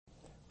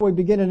We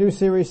begin a new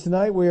series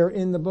tonight. We are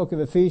in the book of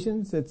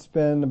Ephesians. It's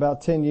been about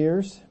 10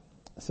 years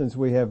since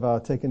we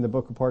have taken the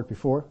book apart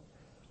before.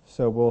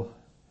 So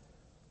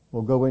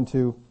we'll go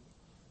into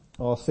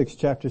all 6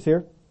 chapters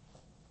here.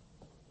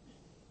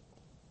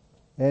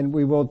 And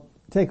we will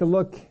take a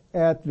look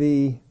at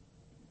the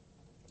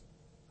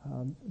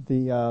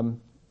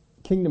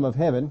kingdom of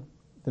heaven,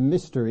 the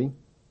mystery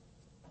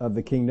of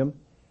the kingdom,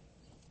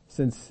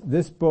 since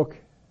this book,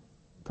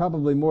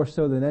 probably more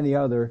so than any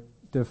other,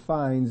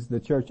 defines the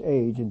church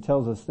age and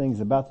tells us things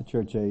about the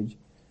church age.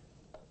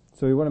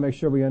 So we want to make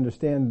sure we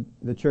understand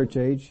the church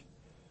age,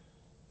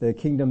 the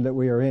kingdom that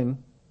we are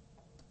in.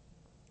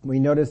 We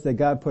notice that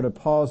God put a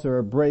pause or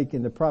a break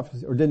in the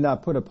prophecy, or did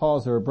not put a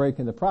pause or a break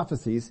in the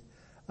prophecies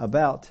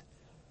about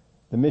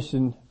the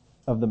mission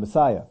of the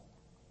Messiah.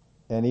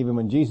 And even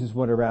when Jesus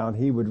went around,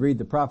 he would read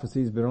the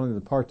prophecies, but only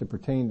the part that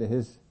pertained to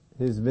his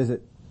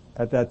visit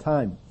at that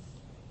time,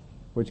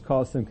 which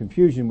caused some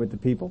confusion with the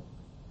people.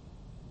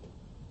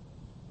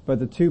 But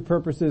the 2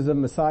 purposes of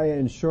Messiah,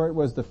 in short,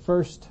 was the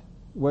first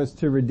was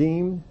to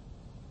redeem,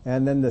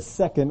 and then the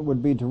second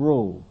would be to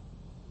rule.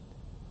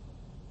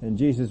 And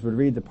Jesus would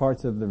read the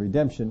parts of the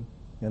redemption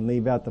and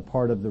leave out the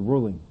part of the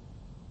ruling.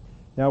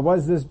 Now,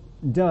 was this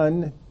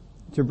done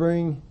to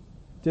bring,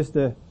 just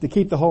to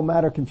keep the whole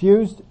matter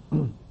confused?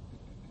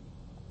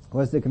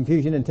 Was the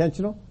confusion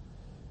intentional?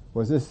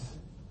 Was this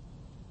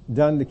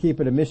done to keep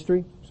it a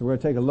mystery? So we're going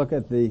to take a look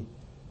at the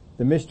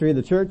mystery of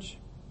the church.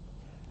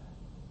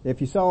 If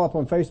you saw up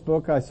on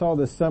Facebook, I saw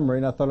this summary,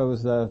 and I thought it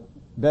was the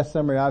best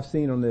summary I've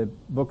seen on the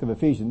book of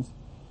Ephesians.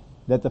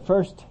 That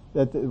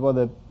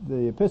the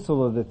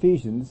Epistle of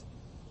Ephesians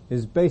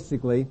is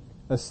basically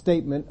a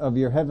statement of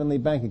your heavenly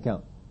bank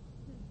account.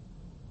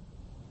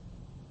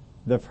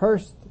 The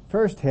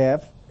first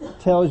half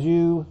tells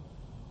you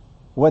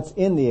what's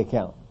in the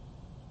account.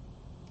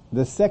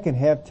 The second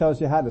half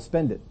tells you how to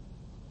spend it,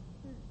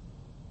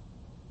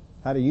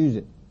 how to use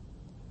it.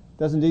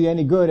 Doesn't do you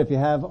any good if you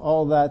have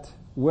all that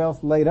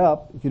wealth laid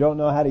up if you don't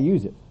know how to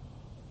use it.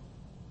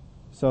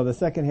 So the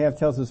second half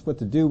tells us what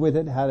to do with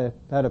it, how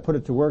to put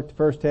it to work. The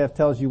first half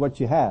tells you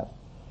what you have.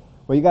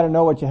 Well, you got to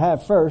know what you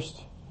have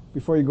first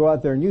before you go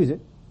out there and use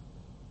it.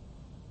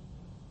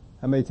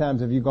 How many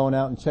times have you gone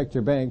out and checked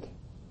your bank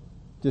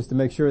just to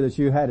make sure that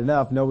you had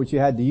enough, know what you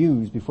had to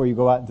use before you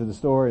go out into the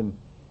store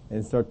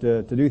and start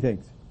to do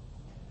things?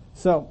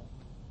 So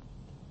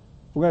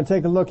we're going to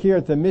take a look here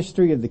at the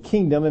mystery of the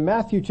kingdom in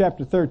Matthew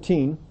chapter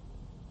 13.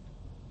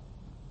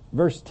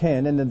 Verse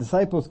 10, and the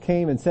disciples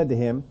came and said to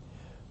him,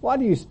 why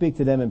do you speak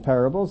to them in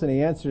parables? And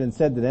he answered and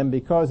said to them,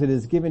 because it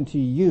is given to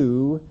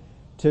you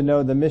to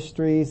know the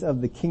mysteries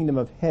of the kingdom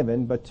of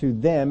heaven, but to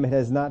them it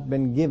has not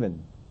been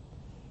given.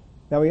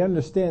 Now we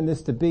understand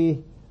this to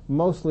be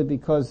mostly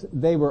because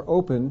they were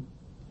open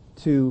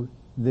to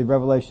the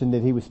revelation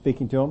that he was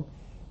speaking to them,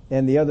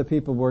 and the other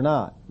people were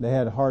not. They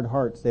had hard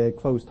hearts, they had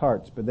closed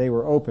hearts, but they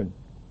were open.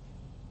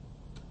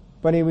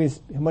 But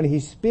when he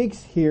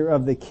speaks here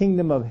of the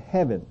kingdom of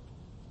heaven,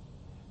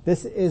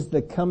 this is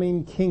the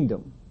coming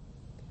kingdom.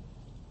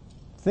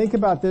 Think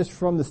about this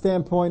from the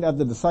standpoint of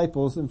the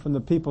disciples and from the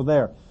people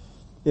there.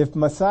 If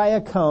Messiah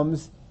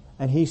comes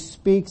and he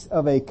speaks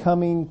of a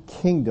coming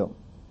kingdom,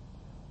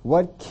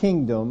 what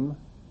kingdom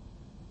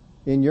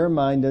in your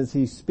mind does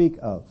he speak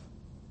of?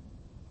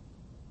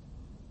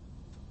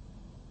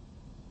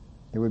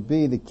 It would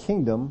be the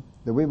kingdom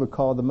that we would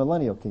call the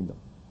millennial kingdom.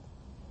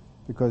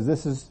 Because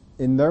this is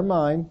in their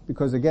mind,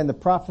 because again the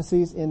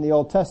prophecies in the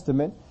Old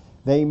Testament,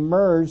 they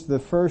merge the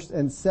first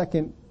and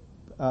second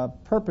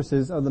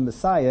purposes of the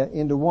Messiah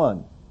into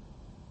one.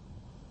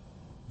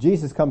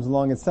 Jesus comes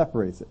along and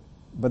separates it.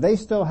 But they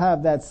still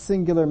have that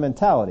singular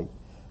mentality.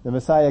 The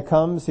Messiah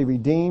comes, he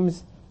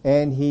redeems,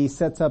 and he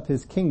sets up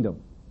his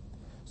kingdom.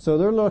 So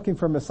they're looking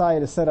for Messiah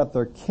to set up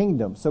their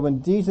kingdom. So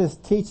when Jesus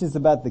teaches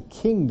about the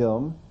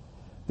kingdom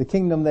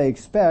they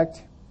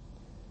expect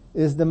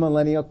is the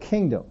millennial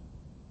kingdom.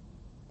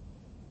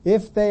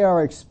 If they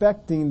are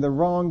expecting the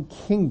wrong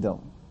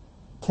kingdom,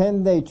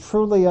 can they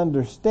truly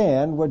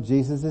understand what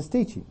Jesus is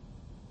teaching?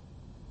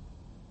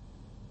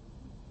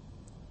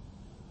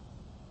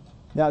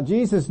 Now,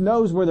 Jesus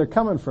knows where they're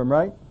coming from,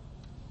 right?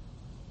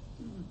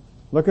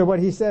 Look at what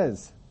he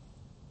says.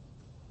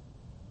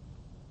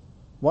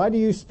 Why do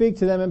you speak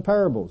to them in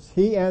parables?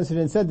 He answered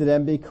and said to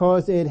them,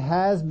 because it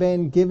has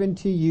been given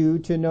to you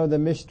to know the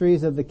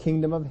mysteries of the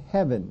kingdom of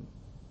heaven,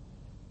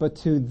 but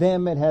to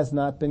them it has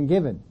not been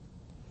given.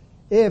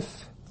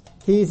 If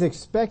he's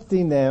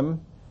expecting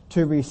them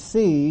to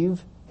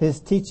receive his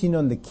teaching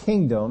on the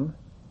kingdom,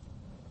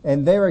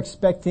 and they're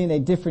expecting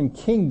a different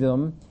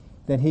kingdom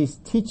than he's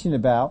teaching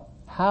about,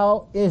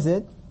 how is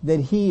it that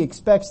he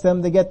expects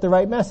them to get the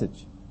right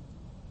message?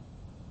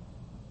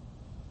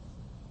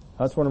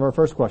 That's one of our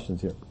first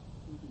questions here.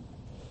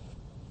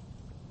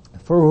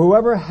 For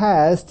whoever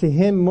has, to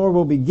him more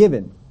will be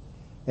given,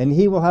 and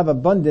he will have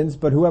abundance,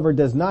 but whoever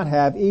does not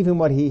have, even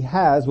what he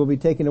has will be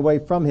taken away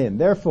from him.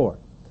 Therefore,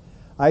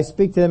 I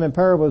speak to them in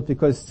parables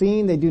because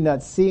seeing they do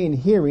not see, and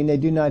hearing they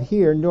do not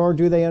hear, nor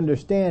do they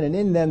understand. And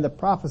in them the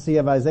prophecy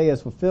of Isaiah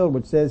is fulfilled,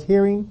 which says,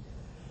 hearing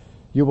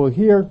you will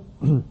hear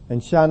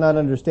and shall not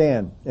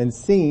understand, and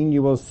seeing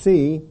you will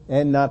see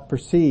and not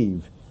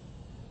perceive.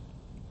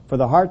 For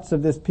the hearts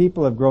of this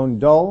people have grown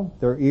dull,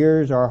 their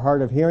ears are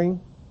hard of hearing,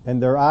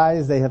 and their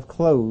eyes they have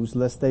closed,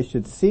 lest they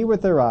should see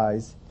with their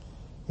eyes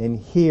and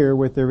hear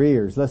with their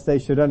ears, lest they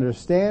should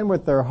understand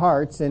with their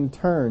hearts and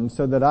turn,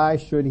 so that I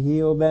should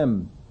heal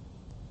them.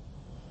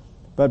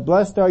 But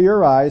blessed are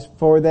your eyes,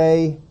 for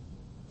they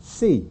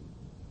see,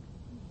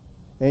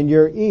 and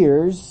your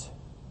ears,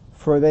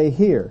 for they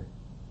hear.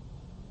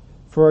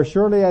 For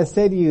surely I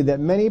say to you that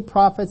many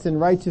prophets and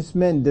righteous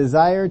men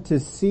desire to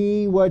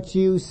see what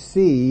you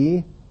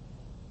see,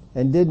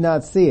 and did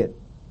not see it,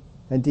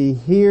 and to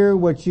hear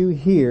what you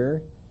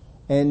hear,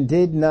 and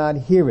did not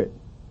hear it.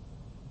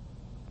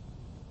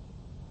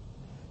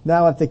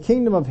 Now, if the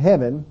kingdom of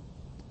heaven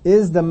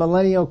is the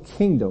millennial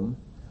kingdom,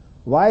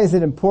 why is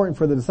it important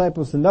for the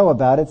disciples to know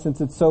about it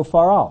since it's so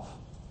far off?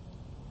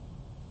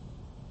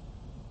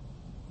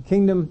 The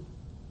kingdom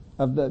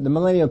of the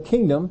millennial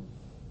kingdom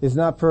is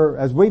not for,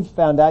 as we've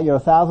found out,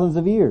 thousands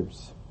of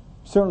years.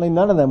 Certainly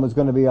none of them was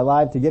going to be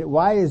alive to get it.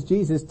 Why is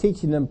Jesus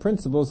teaching them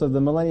principles of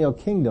the millennial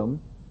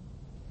kingdom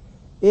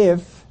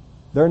if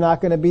they're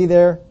not going to be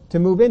there to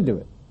move into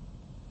it?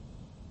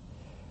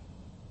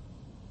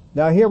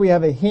 Now here we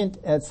have a hint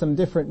at some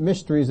different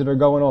mysteries that are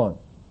going on.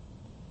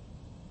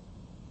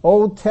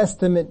 Old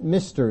Testament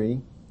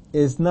mystery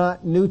is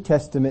not New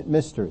Testament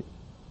mystery.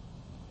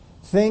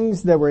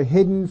 Things that were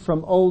hidden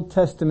from Old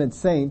Testament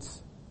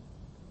saints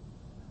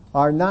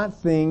are not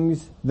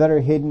things that are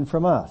hidden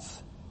from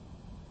us.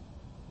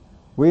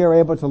 We are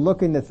able to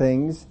look into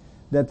things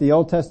that the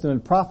Old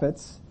Testament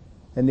prophets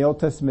and the Old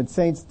Testament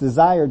saints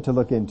desired to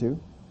look into.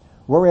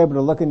 We're able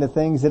to look into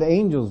things that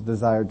angels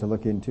desired to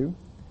look into.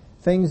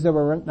 Things that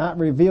were not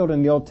revealed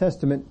in the Old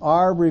Testament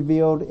are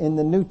revealed in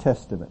the New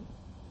Testament,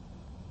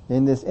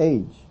 in this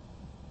age.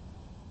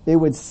 It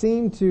would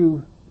seem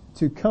to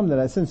come to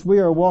that, since we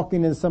are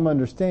walking in some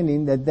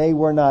understanding that they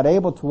were not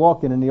able to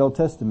walk in the Old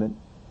Testament,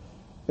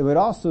 it would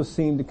also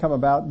seem to come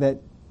about that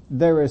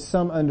there is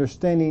some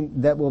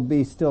understanding that will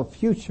be still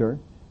future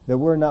that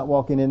we're not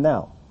walking in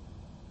now.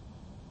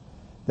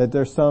 That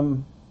there's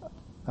some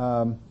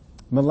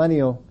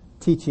millennial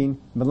teaching,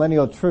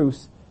 millennial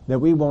truths that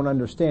we won't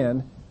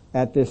understand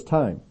at this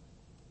time.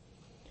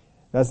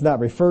 That's not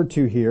referred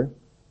to here,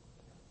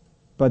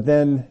 but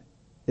then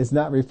it's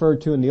not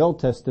referred to in the Old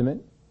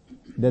Testament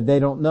that they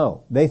don't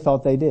know. They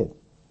thought they did.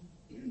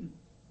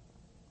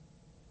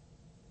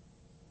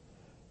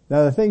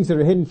 Now the things that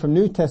are hidden from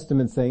New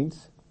Testament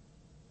saints,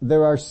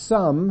 there are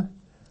some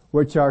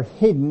which are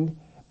hidden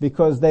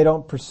because they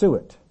don't pursue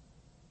it.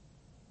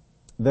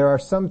 There are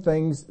some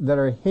things that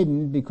are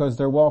hidden because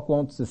their walk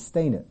won't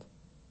sustain it.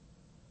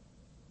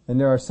 And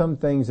there are some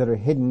things that are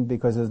hidden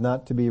because it's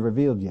not to be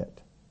revealed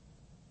yet.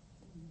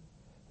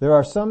 There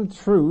are some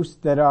truths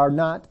that are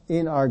not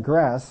in our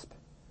grasp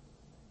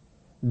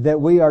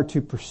that we are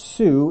to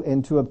pursue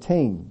and to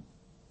obtain.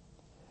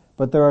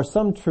 But there are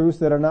some truths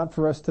that are not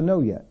for us to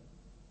know yet.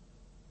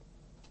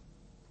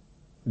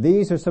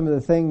 These are some of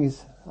the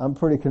things I'm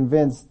pretty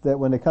convinced that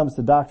when it comes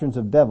to doctrines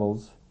of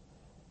devils,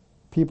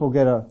 people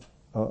get a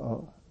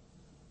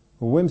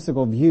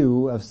whimsical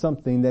view of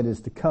something that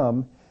is to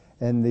come,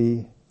 and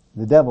the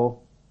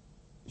devil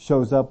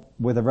shows up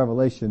with a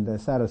revelation to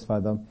satisfy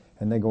them,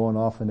 and they go on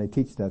off and they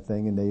teach that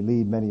thing and they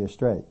lead many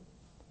astray.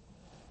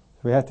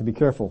 So we have to be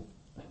careful,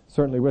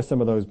 certainly with some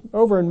of those.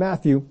 Over in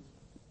Matthew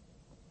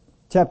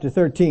chapter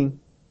 13,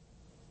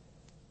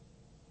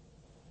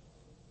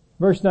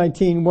 verse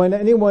 19, when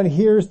anyone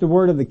hears the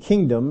word of the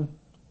kingdom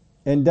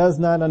and does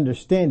not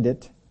understand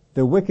it,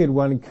 the wicked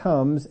one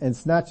comes and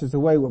snatches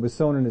away what was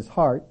sown in his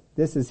heart.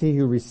 This is he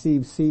who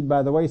receives seed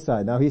by the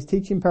wayside. Now he's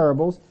teaching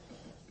parables.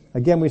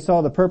 Again, we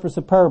saw the purpose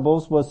of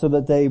parables was so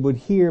that they would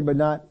hear but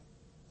not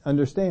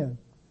understand.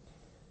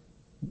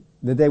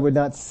 That they would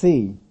not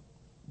see,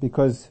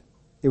 because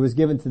it was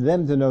given to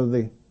them to know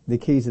the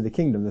keys of the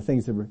kingdom, the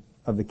things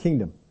of the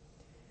kingdom.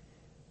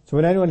 So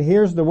when anyone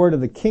hears the word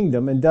of the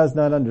kingdom and does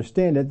not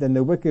understand it, then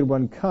the wicked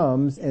one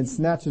comes and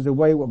snatches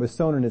away what was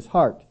sown in his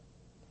heart.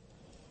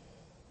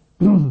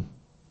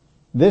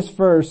 This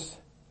verse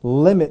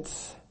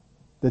limits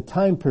the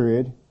time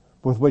period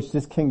with which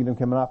this kingdom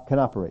can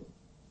operate.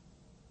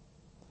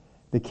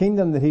 The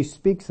kingdom that he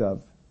speaks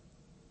of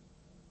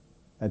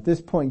at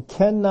this point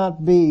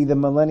cannot be the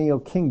millennial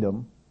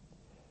kingdom,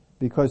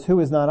 because who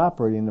is not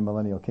operating in the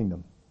millennial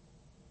kingdom?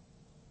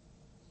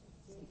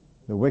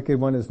 The wicked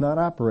one is not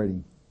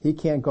operating. He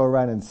can't go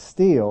around and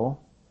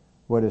steal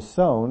what is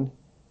sown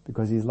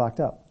because he's locked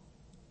up.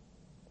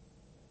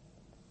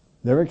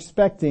 They're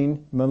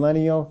expecting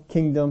millennial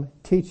kingdom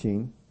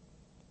teaching.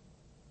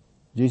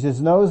 Jesus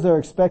knows they're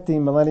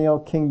expecting millennial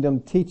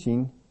kingdom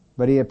teaching,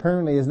 but he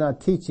apparently is not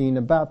teaching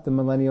about the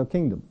millennial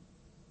kingdom.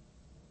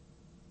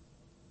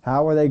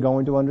 How are they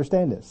going to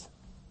understand this?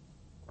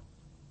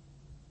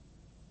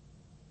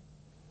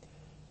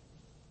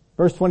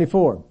 Verse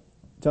 24.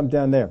 Jump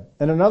down there.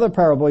 And another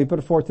parable he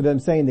put forth to them,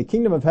 saying, the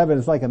kingdom of heaven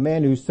is like a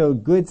man who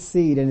sowed good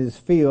seed in his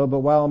field, but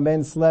while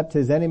men slept,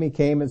 his enemy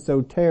came and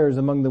sowed tares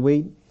among the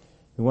wheat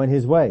and went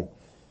his way.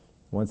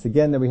 Once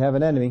again, there we have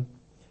an enemy.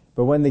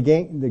 But when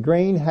the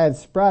grain had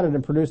sprouted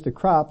and produced a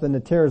crop, then the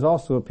tares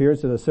also appeared.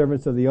 So the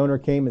servants of the owner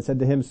came and said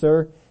to him,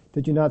 Sir,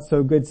 did you not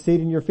sow good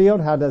seed in your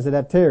field? How does it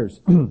have tares?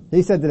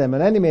 He said to them,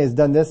 an enemy has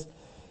done this.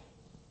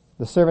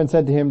 The servant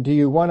said to him, do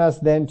you want us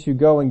then to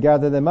go and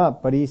gather them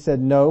up? But he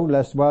said, no,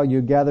 lest while you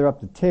gather up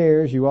the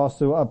tares, you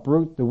also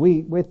uproot the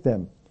wheat with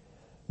them.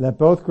 Let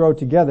both grow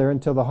together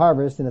until the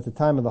harvest, and at the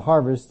time of the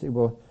harvest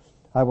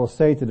I will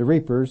say to the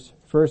reapers,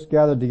 first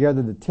gather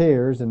together the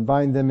tares and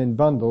bind them in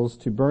bundles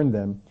to burn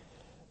them,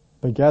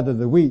 but gather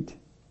the wheat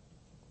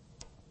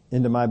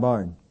into my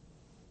barn.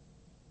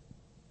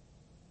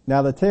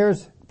 Now the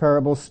tares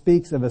parable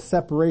speaks of a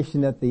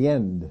separation at the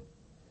end.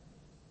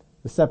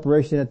 The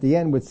separation at the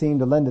end would seem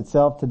to lend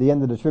itself to the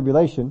end of the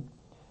tribulation,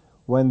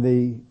 when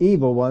the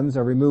evil ones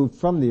are removed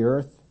from the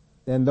earth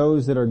and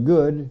those that are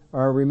good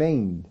are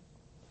remained.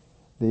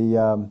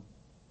 The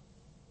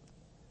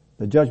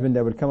judgment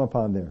that would come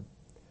upon there.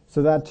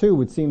 So that too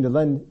would seem to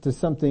lend to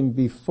something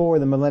before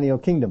the millennial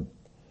kingdom.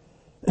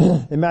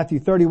 In Matthew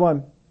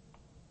 31,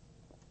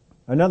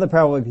 another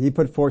parable he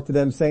put forth to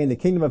them, saying, the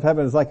kingdom of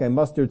heaven is like a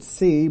mustard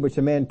seed which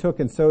a man took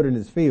and sowed in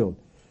his field,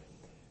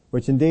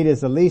 which indeed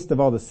is the least of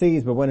all the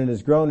seeds, but when it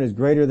is grown, it is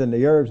greater than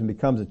the herbs and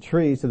becomes a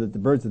tree, so that the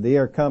birds of the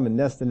air come and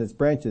nest in its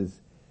branches.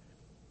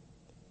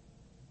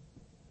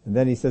 And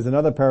then he says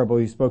another parable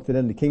he spoke to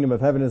them, the kingdom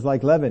of heaven is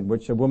like leaven,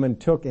 which a woman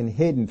took and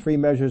hid in 3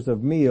 measures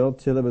of meal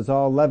till it was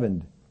all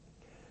leavened.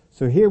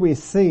 So here we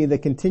see the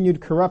continued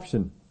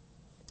corruption.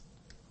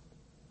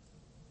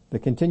 The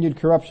continued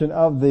corruption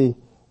of the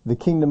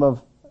kingdom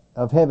of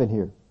heaven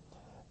here.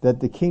 That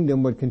the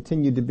kingdom would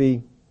continue to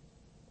be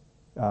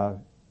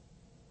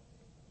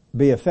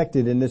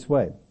affected in this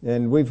way.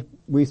 And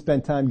we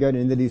spent time going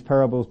into these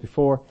parables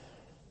before.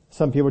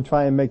 Some people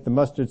try and make the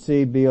mustard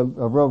seed be a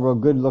real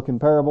good looking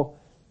parable,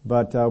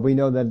 but we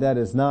know that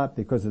is not,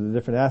 because of the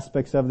different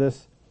aspects of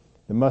this.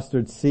 The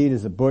mustard seed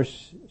is a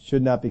bush,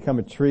 should not become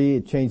a tree,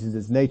 it changes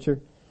its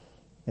nature.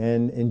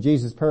 And in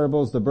Jesus'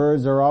 parables, the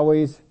birds are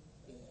always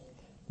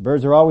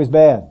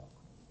bad.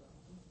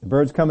 The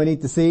birds come and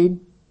eat the seed.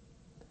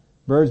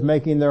 Birds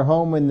making their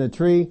home in the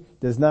tree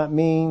does not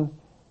mean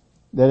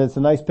that it's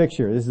a nice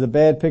picture. This is a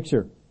bad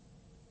picture.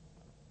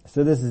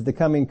 So this is the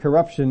coming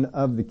corruption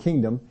of the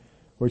kingdom,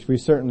 which we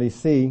certainly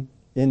see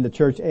in the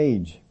church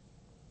age.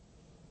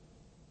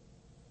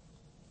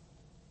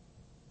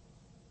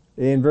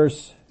 In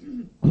verse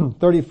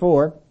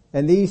 34,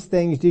 and these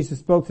things Jesus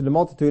spoke to the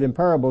multitude in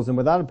parables, and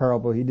without a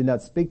parable he did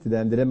not speak to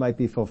them, that it might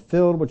be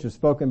fulfilled which was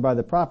spoken by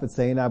the prophet,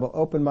 saying, I will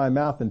open my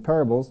mouth in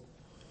parables.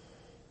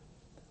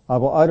 I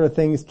will utter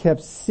things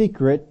kept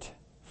secret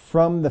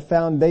from the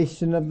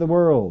foundation of the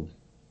world.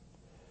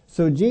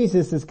 So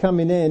Jesus is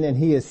coming in and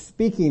he is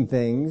speaking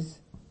things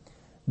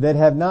that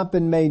have not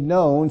been made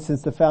known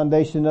since the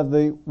foundation of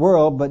the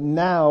world, but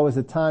now is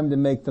the time to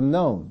make them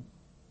known.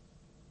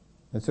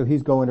 And so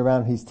he's going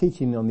around, he's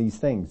teaching on these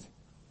things.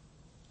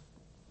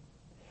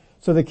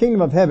 So the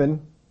kingdom of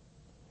heaven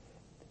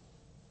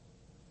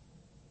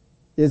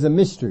is a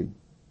mystery.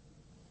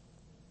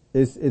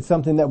 It's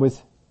something that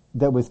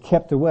was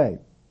kept away.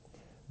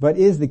 But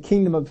is the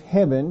kingdom of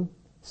heaven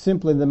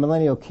simply the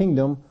millennial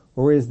kingdom,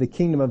 or is the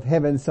kingdom of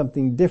heaven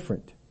something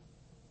different?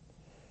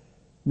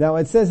 Now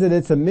it says that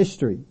it's a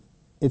mystery.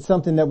 It's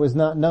something that was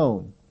not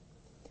known.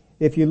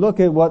 If you look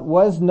at what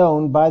was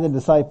known by the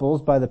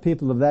disciples, by the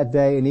people of that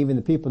day, and even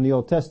the people in the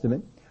Old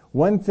Testament,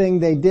 one thing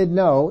they did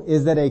know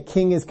is that a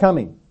king is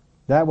coming.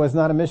 That was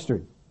not a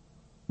mystery.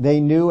 They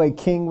knew a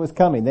king was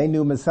coming. They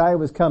knew Messiah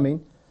was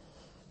coming,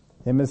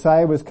 and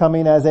Messiah was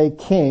coming as a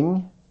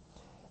king,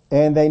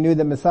 and they knew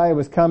that Messiah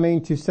was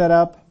coming to set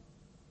up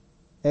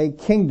a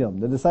kingdom.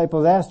 The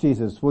disciples asked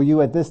Jesus, will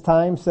you at this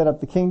time set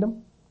up the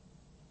kingdom?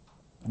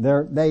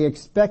 They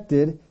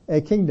expected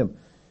a kingdom.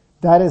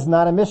 That is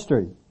not a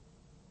mystery.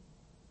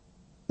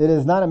 It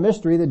is not a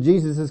mystery that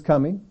Jesus is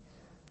coming,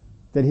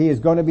 that he is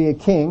going to be a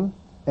king,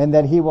 and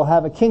that he will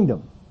have a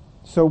kingdom.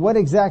 So what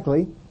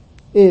exactly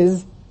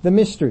is the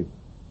mystery?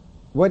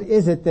 What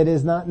is it that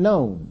is not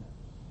known?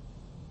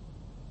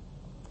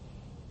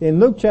 In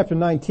Luke chapter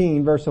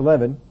 19, verse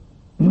 11,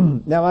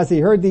 now as he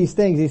heard these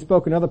things, he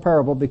spoke another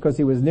parable because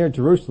he was near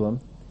Jerusalem,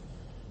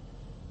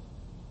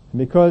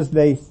 because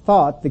they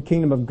thought the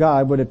kingdom of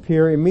God would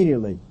appear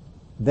immediately.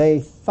 They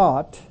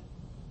thought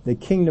the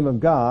kingdom of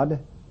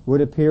God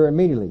would appear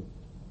immediately.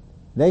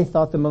 They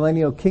thought the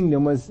millennial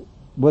kingdom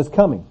was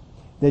coming.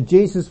 That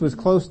Jesus was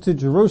close to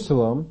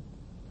Jerusalem.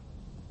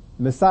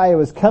 Messiah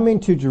was coming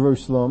to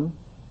Jerusalem.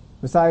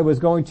 Messiah was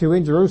going to,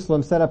 in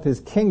Jerusalem, set up his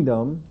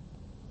kingdom.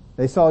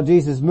 They saw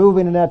Jesus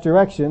moving in that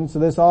direction, so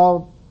this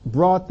all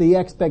brought the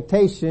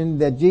expectation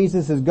that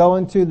Jesus is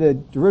going to the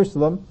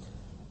Jerusalem,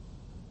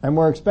 and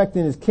we're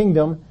expecting his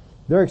kingdom.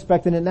 They're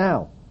expecting it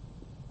now.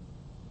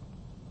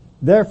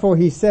 Therefore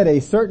he said, a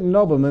certain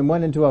nobleman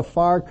went into a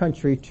far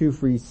country to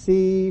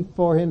receive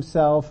for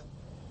himself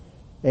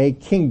a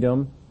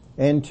kingdom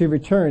and to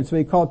return. So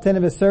he called 10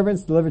 of his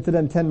servants, delivered to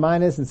them 10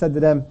 minas, and said to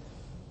them,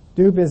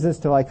 do business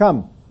till I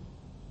come.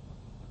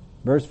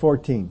 Verse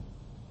 14.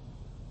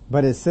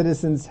 But his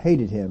citizens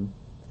hated him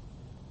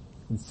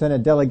and sent a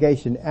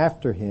delegation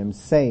after him,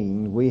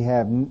 saying,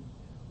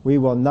 we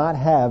will not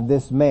have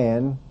this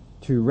man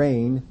to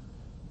reign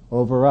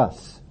over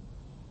us.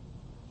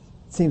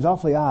 It seems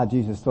awfully odd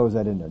Jesus throws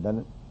that in there,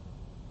 doesn't it?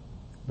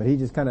 But he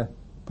just kind of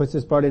puts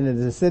this part in that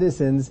the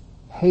citizens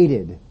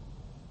hated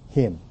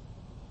him.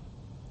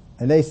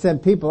 And they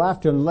sent people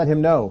after him and let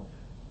him know,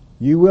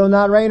 you will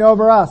not reign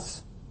over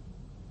us.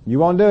 You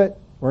won't do it.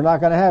 We're not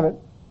going to have it.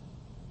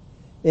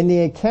 In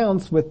the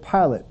accounts with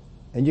Pilate,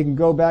 and you can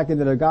go back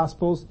into the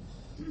Gospels,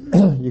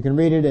 you can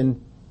read it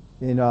in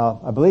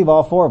I believe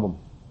all four of them.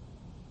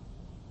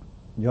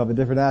 You have a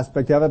different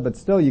aspect of it, but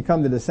still you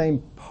come to the same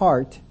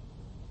part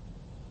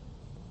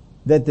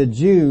that the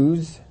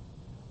Jews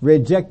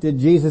rejected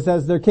Jesus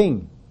as their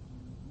king.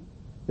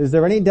 Is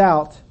there any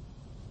doubt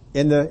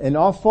in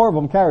all four of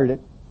them carried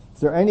it?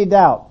 Is there any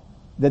doubt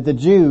that the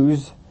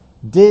Jews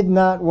did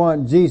not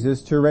want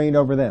Jesus to reign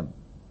over them?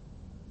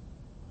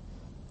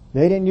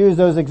 They didn't use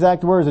those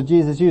exact words that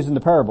Jesus used in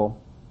the parable,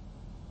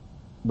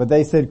 but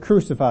they said,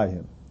 crucify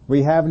him.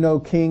 We have no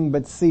king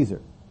but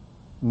Caesar.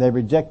 And they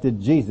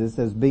rejected Jesus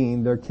as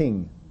being their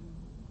king.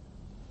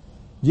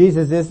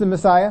 Jesus is the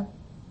Messiah.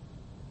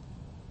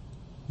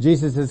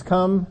 Jesus has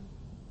come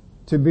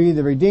to be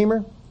the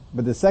Redeemer,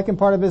 but the second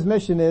part of his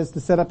mission is to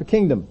set up a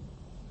kingdom.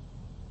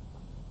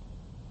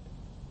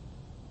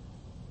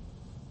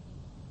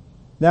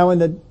 Now in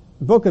the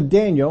book of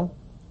Daniel,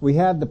 we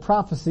have the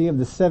prophecy of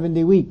the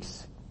 70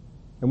 weeks.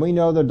 And we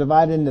know they're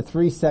divided into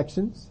 3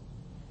 sections.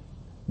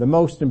 The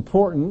most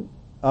important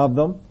of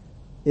them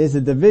is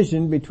a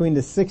division between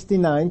the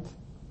 69th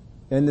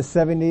and the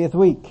 70th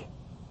week.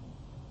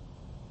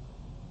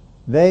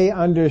 They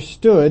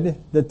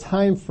understood the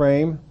time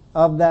frame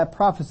of that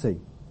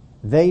prophecy.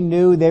 They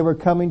knew they were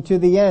coming to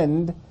the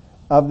end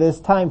of this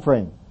time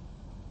frame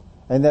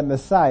and that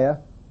Messiah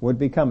would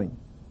be coming.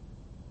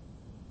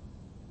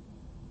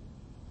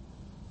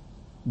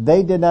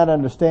 They did not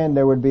understand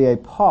there would be a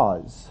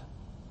pause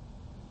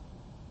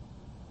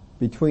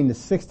between the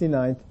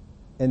 69th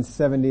and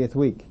 70th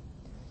week.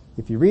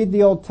 If you read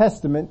the Old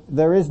Testament,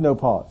 there is no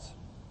pause.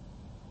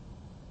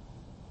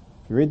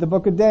 If you read the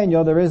book of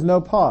Daniel, there is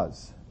no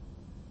pause.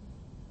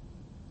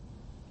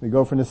 We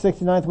go from the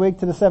 69th week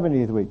to the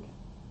 70th week.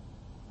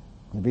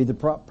 You read the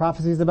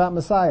prophecies about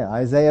Messiah,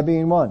 Isaiah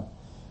being one.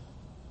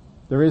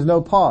 There is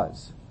no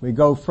pause. We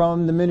go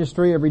from the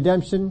ministry of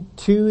redemption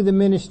to the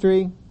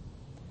ministry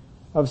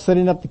of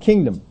setting up the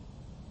kingdom.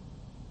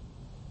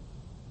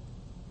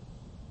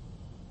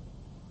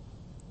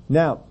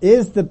 Now,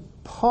 is the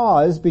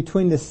pause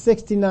between the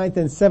 69th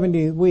and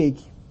 70th week,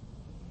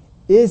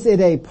 is it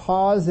a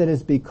pause that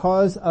is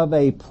because of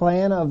a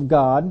plan of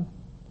God,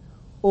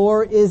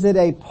 or is it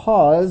a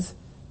pause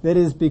that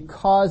is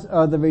because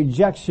of the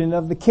rejection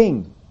of the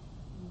king?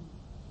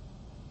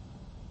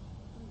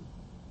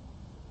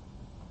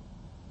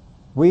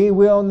 We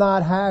will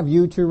not have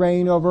you to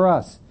reign over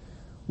us.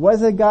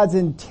 Was it God's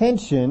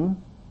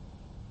intention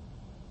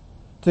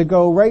to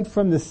go right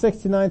from the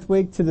 69th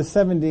week to the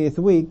 70th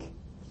week,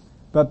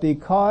 but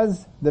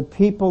because the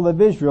people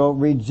of Israel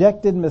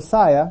rejected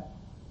Messiah,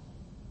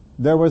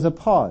 there was a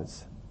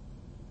pause?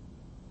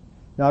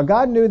 Now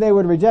God knew they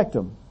would reject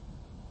him.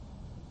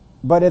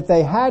 But if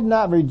they had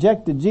not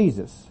rejected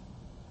Jesus,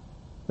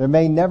 there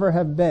may never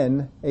have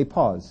been a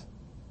pause.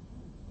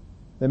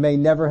 There may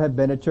never have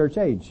been a church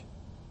age.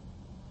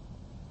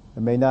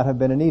 There may not have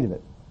been a need of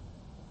it.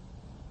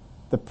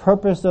 The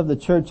purpose of the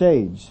church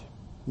age,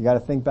 you got to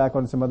think back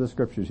on some other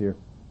scriptures here.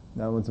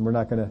 Now, we're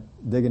not going to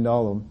dig into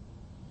all of them.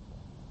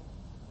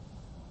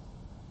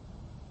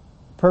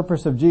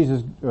 Purpose of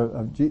Jesus,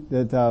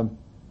 that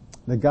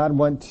God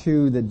went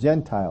to the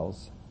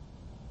Gentiles,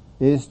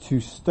 is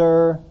to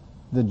stir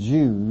the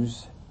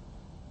Jews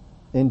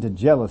into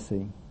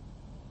jealousy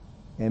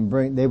and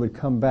they would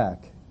come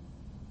back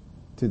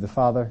to the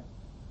Father,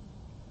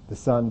 the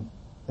Son,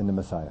 and the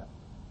Messiah.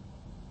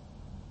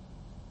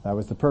 That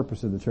was the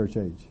purpose of the church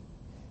age.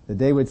 That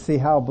they would see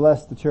how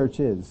blessed the church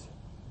is.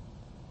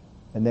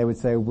 And they would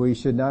say, we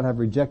should not have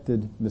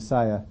rejected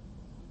Messiah.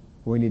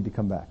 We need to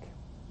come back.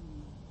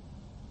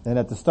 And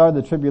at the start of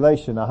the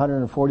tribulation,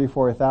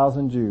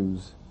 144,000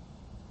 Jews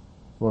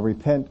will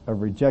repent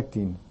of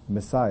rejecting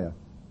Messiah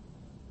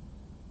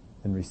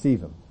and receive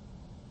him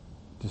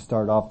to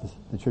start off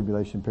the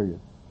tribulation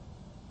period.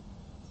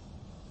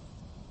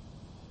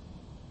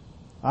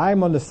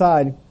 I'm on the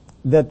side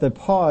that the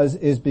pause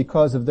is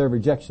because of their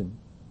rejection.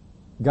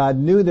 God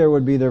knew there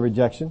would be their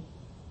rejection,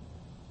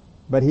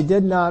 but he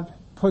did not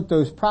put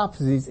those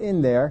prophecies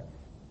in there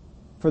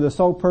for the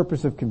sole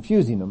purpose of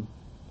confusing them.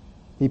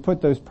 He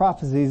put those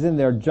prophecies in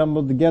there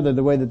jumbled together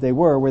the way that they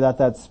were without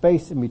that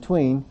space in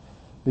between,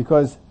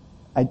 because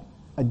I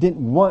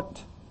didn't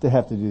want to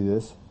have to do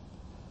this,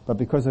 but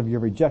because of your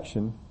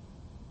rejection,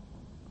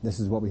 this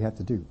is what we have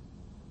to do.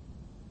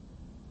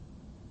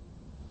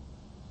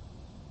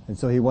 And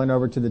so he went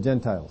over to the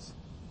Gentiles.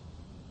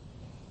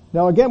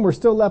 Now again, we're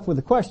still left with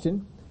the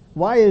question,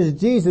 why is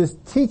Jesus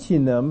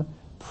teaching them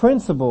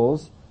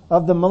principles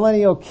of the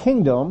millennial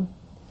kingdom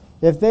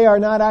if they are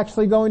not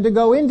actually going to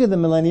go into the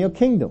millennial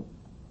kingdom?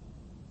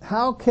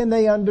 How can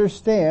they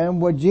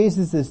understand what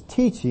Jesus is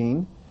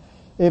teaching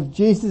if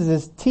Jesus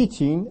is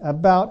teaching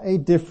about a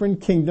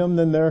different kingdom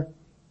than they're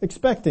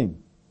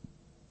expecting?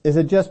 Is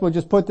it just, we'll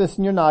just put this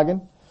in your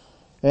noggin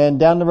and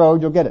down the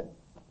road you'll get it?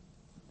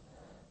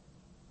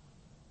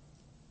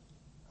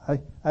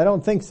 I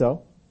don't think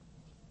so.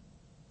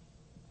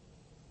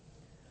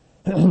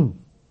 The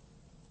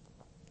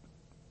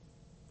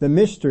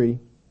mystery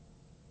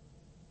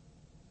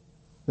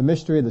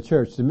of the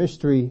church, the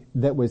mystery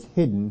that was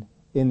hidden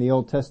in the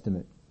Old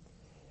Testament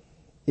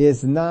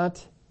is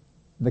not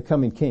the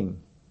coming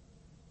king.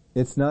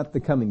 It's not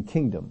the coming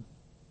kingdom.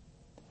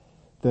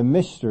 The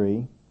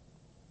mystery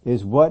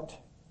is what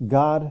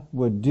God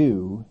would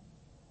do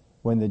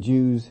when the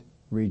Jews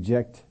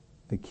reject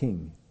the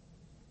king.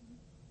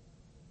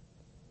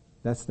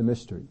 That's the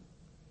mystery.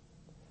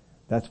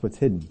 That's what's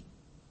hidden.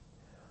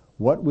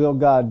 What will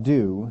God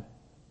do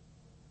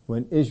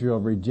when Israel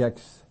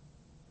rejects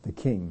the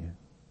king,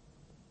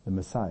 the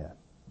Messiah?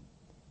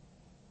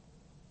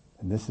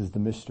 And this is the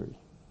mystery.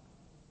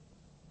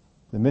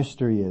 The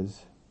mystery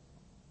is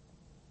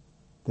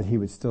that he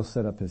would still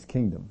set up his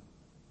kingdom.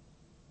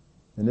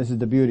 And this is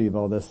the beauty of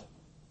all this.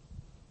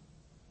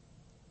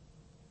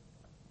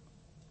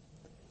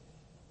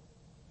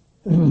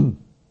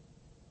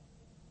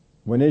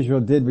 When Israel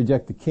did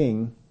reject the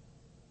king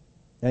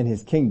and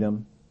his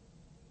kingdom,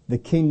 the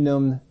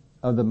kingdom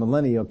of the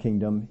millennial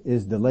kingdom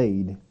is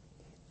delayed.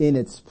 In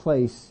its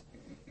place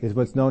is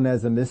what's known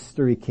as a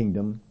mystery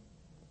kingdom,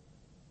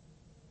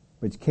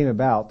 which came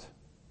about.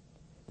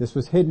 This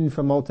was hidden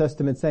from Old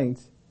Testament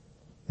saints.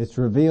 It's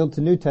revealed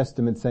to New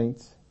Testament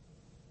saints.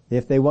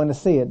 If they want to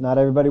see it, not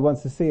everybody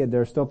wants to see it.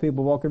 There are still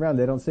people walking around,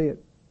 they don't see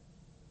it.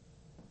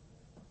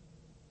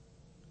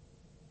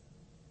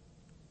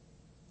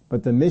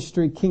 But the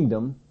mystery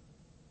kingdom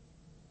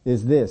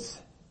is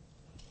this.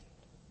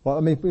 Well,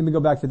 let me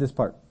go back to this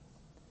part.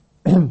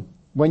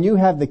 When you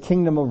have the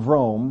kingdom of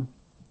Rome,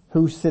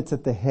 who sits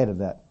at the head of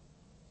that?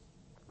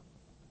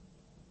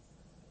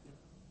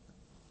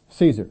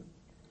 Caesar.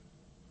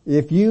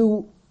 If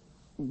you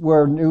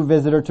were a new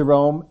visitor to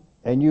Rome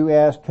and you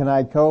asked, can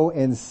I go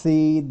and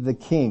see the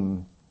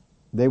king?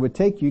 They would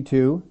take you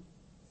to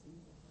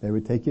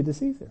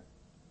Caesar.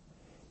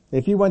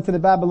 If you went to the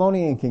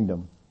Babylonian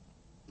kingdom,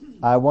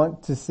 I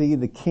want to see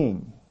the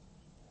king.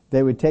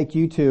 They would take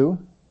you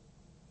to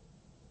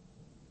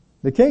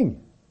the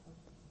king.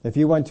 If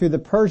you went to the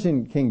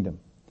Persian kingdom,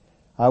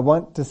 I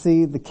want to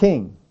see the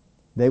king.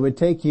 They would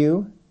take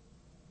you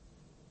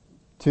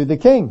to the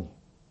king.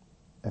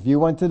 If you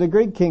went to the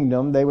Greek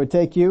kingdom, they would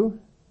take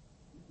you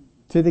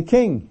to the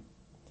king.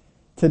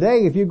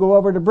 Today, if you go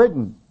over to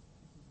Britain,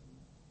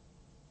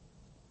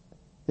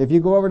 if you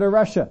go over to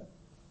Russia,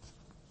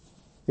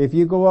 if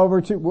you go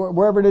over to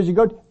wherever it is you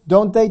go,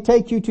 don't they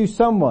take you to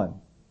someone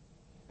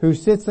who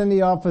sits in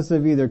the office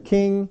of either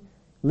king,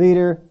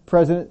 leader,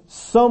 president?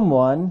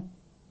 Someone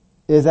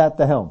is at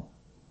the helm.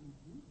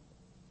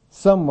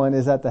 Someone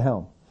is at the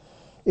helm.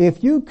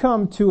 If you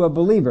come to a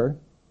believer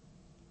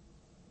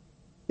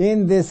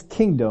in this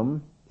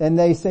kingdom and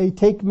they say,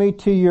 take me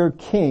to your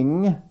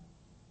king,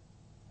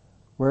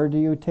 where do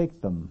you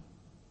take them?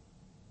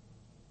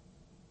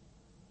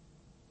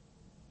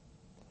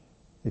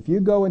 If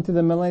you go into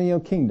the millennial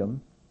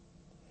kingdom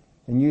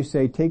and you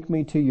say, take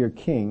me to your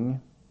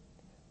king,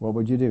 what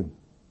would you do?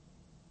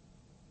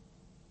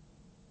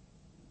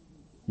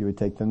 You would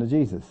take them to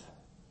Jesus,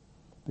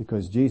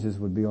 because Jesus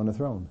would be on the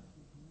throne.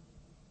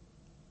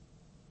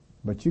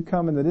 But you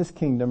come into this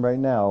kingdom right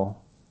now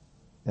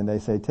and they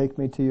say, take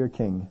me to your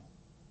king,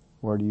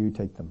 where do you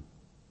take them?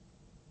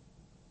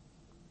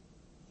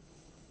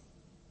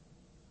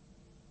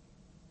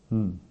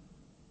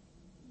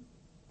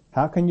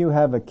 How can you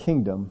have a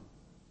kingdom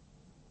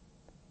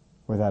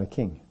without a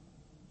king?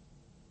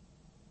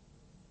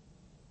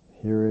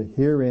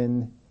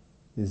 Herein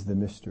is the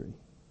mystery.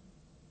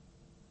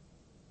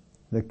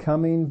 The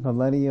coming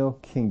millennial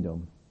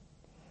kingdom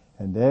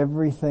and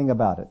everything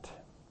about it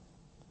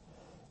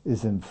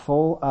is in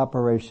full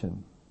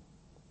operation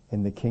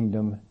in the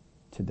kingdom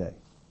today.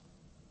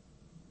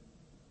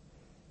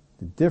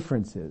 The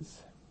difference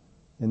is,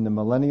 in the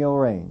millennial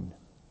reign,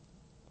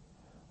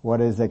 what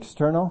is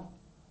external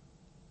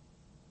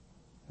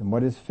and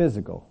what is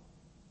physical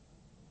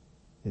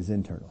is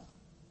internal.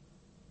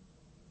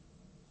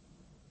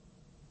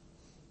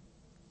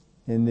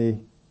 In the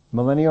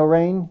millennial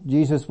reign,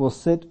 Jesus will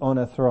sit on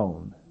a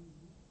throne.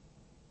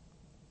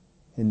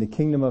 In the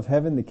kingdom of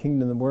heaven, the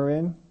kingdom that we're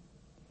in,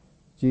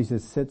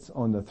 Jesus sits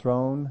on the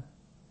throne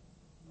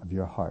of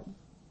your heart.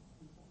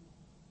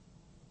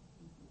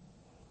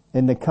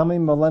 In the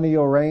coming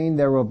millennial reign,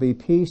 there will be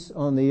peace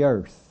on the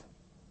earth.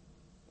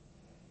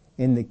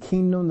 In the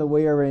kingdom that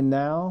we are in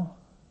now,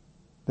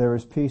 there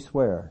is peace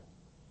where?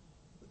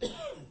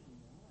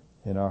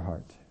 In our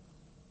heart.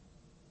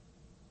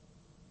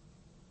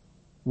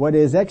 what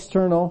is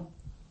external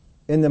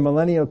in the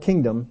millennial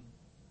kingdom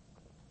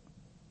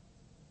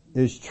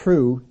is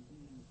true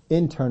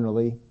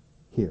internally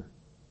here.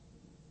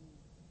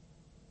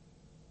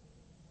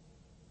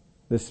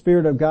 The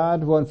Spirit of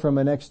God went from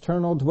an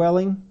external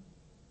dwelling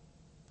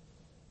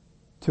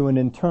to an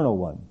internal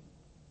one.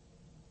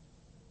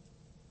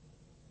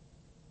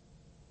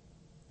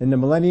 In the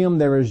millennium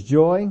there is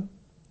joy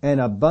and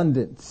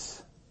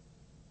abundance.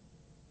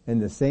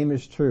 And the same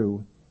is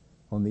true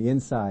on the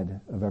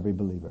inside of every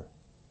believer.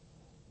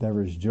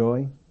 There is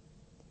joy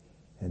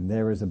and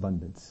there is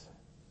abundance.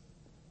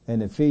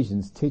 And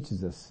Ephesians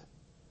teaches us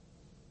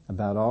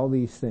about all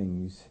these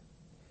things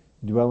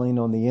dwelling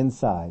on the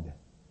inside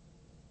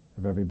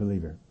of every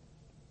believer.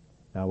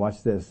 Now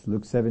watch this,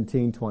 Luke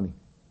 17:20.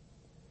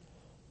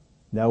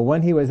 Now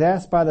when he was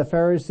asked by the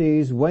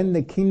Pharisees when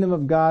the kingdom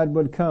of God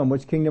would come,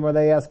 which kingdom are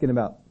they asking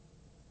about?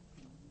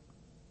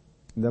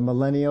 The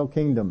millennial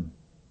kingdom.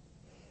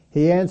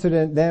 He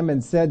answered them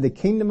and said, the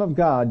kingdom of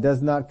God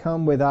does not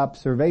come with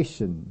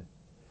observation,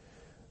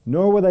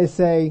 nor will they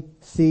say,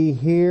 see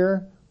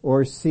here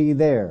or see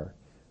there.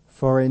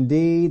 For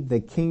indeed the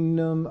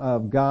kingdom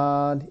of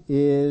God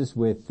is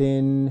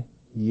within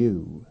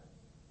you.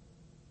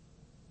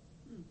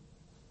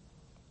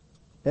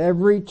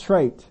 Every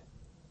trait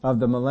of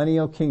the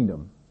millennial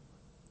kingdom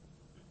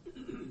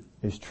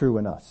is true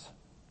in us.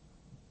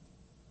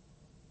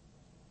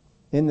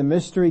 In the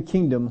mystery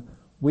kingdom,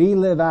 we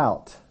live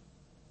out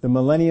the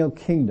millennial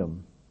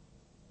kingdom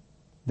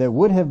that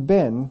would have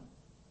been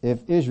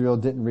if Israel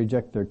didn't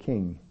reject their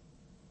king.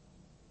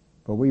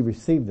 But we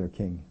receive their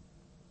king,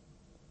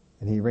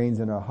 and he reigns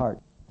in our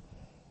heart.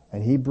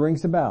 And he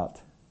brings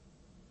about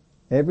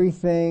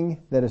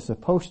everything that is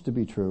supposed to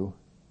be true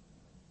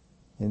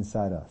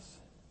inside us.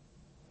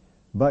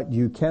 But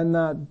you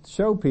cannot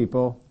show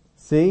people,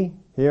 see,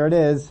 here it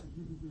is.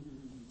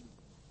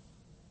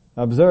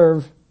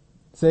 Observe,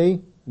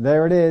 see,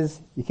 there it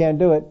is. You can't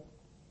do it.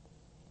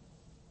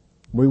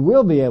 We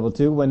will be able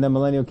to when the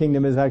millennial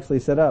kingdom is actually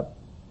set up,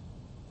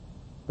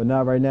 but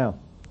not right now.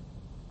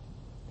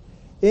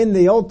 In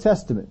the Old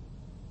Testament,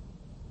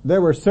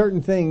 there were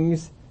certain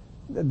things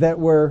that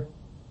were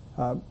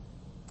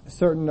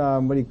certain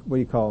what do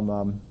you call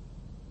them?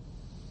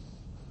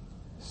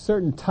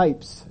 Certain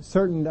types,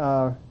 certain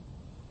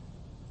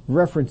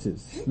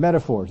references,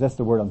 metaphors. That's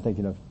the word I'm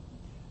thinking of.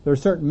 There are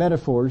certain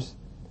metaphors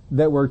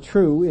that were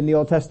true in the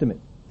Old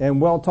Testament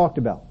and well talked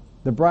about.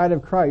 The bride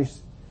of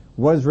Christ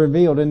was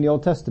revealed in the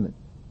Old Testament.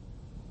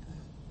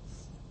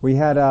 We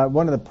had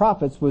one of the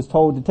prophets was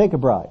told to take a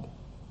bride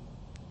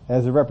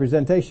as a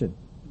representation.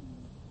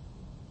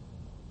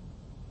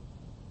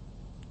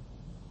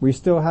 We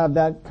still have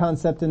that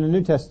concept in the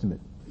New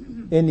Testament.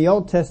 In the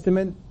Old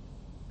Testament,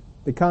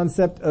 the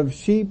concept of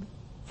sheep,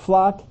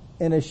 flock,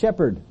 and a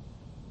shepherd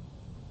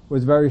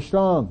was very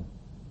strong.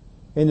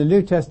 In the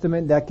New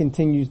Testament, that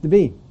continues to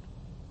be.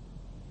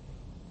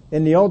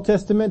 In the Old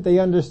Testament, they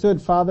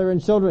understood father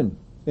and children.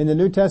 In the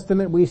New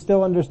Testament, we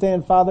still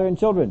understand father and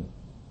children.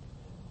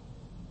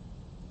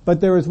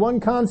 But there is one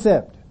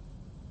concept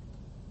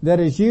that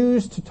is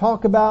used to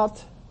talk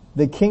about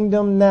the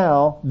kingdom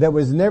now that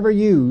was never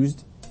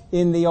used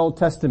in the Old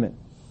Testament.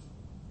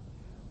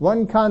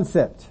 One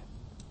concept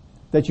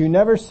that you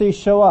never see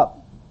show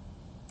up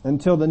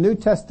until the New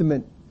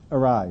Testament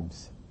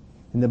arrives.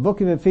 And the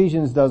book of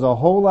Ephesians does a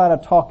whole lot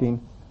of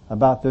talking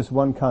about this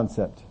one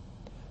concept.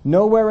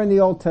 Nowhere in the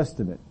Old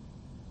Testament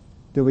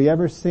do we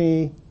ever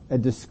see a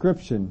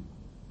description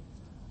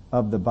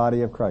of the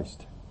body of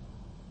Christ.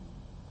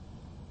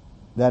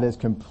 That is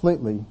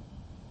completely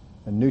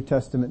a New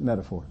Testament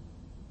metaphor.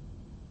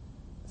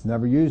 It's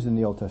never used in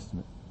the Old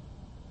Testament.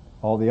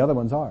 All the other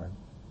ones are.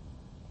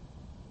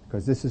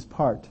 Because this is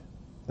part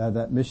of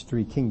that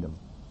mystery kingdom.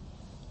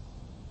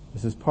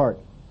 This is part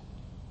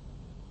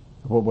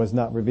of what was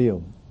not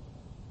revealed.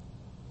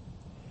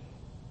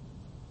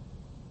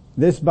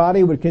 This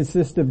body would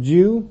consist of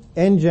Jew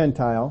and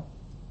Gentile,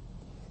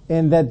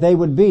 and that they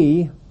would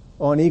be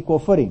on equal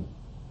footing.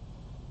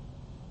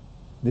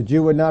 The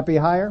Jew would not be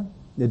higher,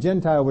 the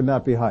Gentile would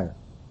not be higher.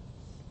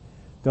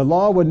 The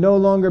law would no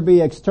longer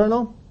be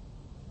external,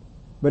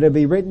 but it would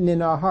be written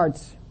in our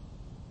hearts.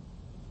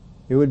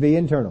 It would be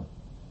internal.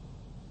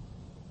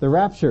 The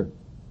rapture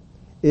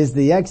is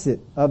the exit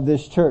of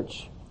this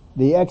church,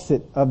 the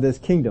exit of this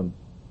kingdom.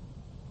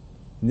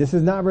 And this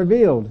is not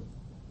revealed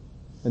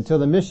until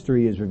the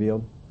mystery is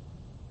revealed.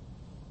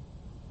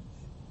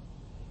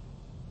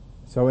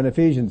 So in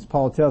Ephesians,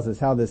 Paul tells us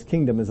how this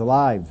kingdom is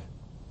alive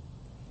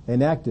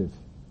and active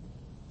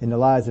in the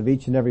lives of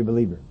each and every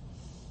believer.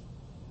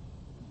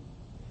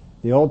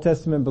 The Old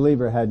Testament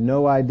believer had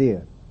no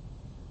idea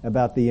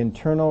about the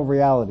internal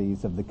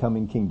realities of the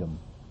coming kingdom,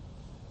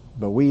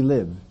 but we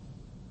live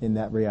in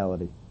that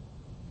reality.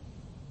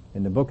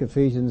 And the book of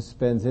Ephesians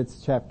spends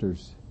its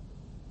chapters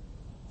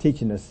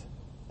teaching us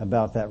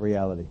about that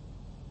reality.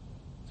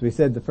 So we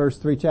said the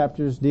first 3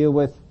 chapters deal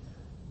with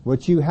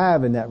what you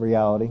have in that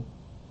reality.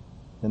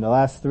 And the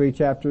last 3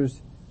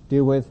 chapters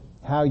deal with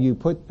how you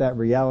put that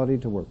reality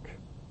to work.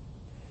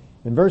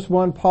 In verse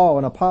 1, Paul,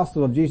 an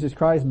apostle of Jesus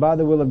Christ by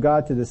the will of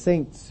God, to the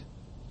saints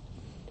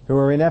who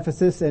are in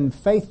Ephesus and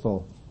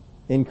faithful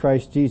in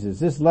Christ Jesus.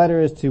 This letter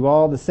is to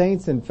all the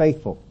saints and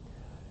faithful.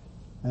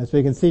 As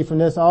we can see from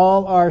this,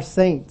 all are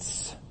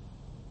saints,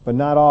 but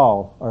not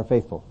all are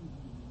faithful.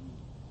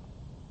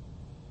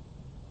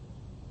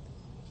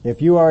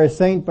 If you are a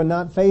saint but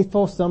not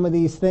faithful, some of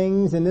these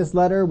things in this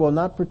letter will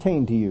not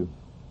pertain to you.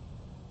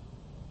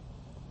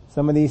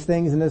 Some of these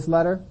things in this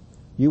letter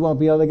you won't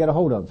be able to get a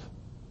hold of.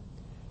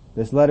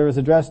 This letter is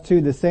addressed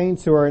to the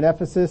saints who are in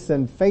Ephesus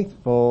and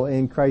faithful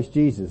in Christ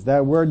Jesus.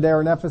 That word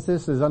there in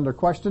Ephesus is under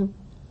question.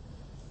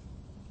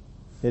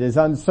 It is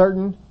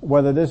uncertain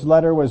whether this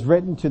letter was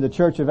written to the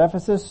church of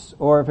Ephesus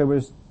or if it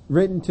was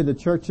written to the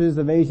churches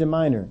of Asia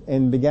Minor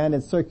and began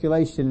its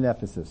circulation in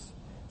Ephesus.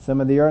 Some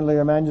of the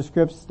earlier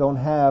manuscripts don't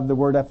have the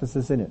word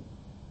Ephesus in it.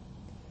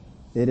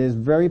 It is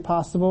very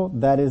possible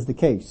that is the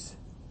case.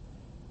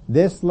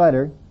 This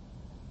letter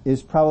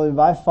is probably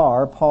by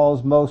far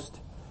Paul's most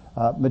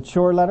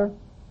mature letter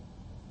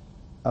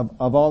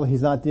of all.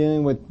 He's not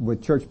dealing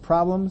with church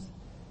problems.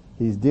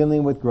 He's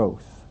dealing with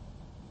growth.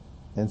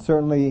 And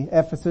certainly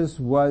Ephesus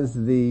was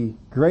the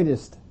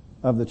greatest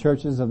of the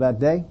churches of that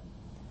day.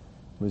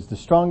 It was the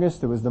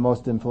strongest. It was the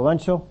most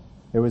influential.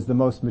 It was the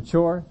most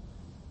mature.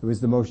 It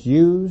was the most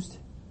used.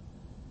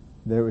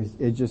 It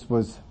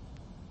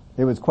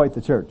was quite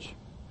the church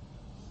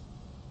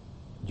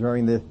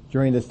during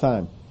this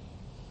time.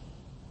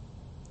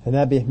 And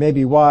that may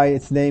be why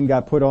its name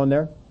got put on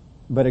there.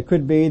 But it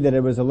could be that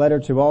it was a letter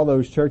to all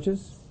those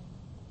churches.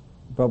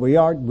 But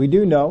we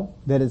do know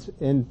that it's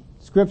in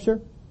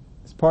Scripture.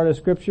 It's part of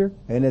Scripture,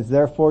 and it's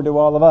therefore to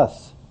all of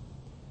us,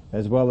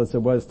 as well as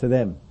it was to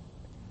them.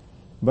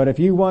 But if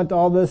you want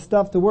all this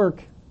stuff to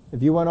work,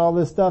 if you want all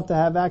this stuff to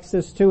have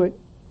access to it,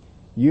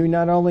 you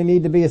not only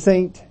need to be a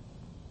saint,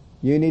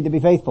 you need to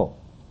be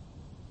faithful.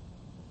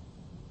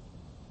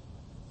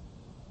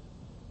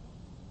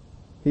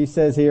 He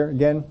says here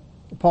again,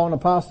 Paul, an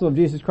apostle of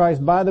Jesus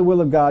Christ by the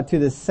will of God, to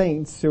the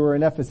saints who are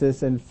in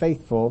Ephesus and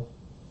faithful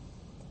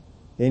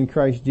in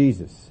Christ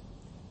Jesus.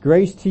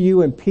 Grace to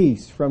you and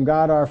peace from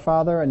God our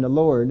Father and the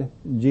Lord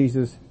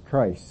Jesus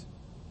Christ.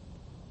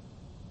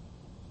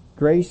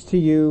 Grace to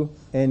you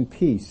and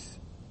peace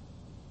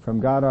from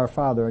God our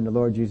Father and the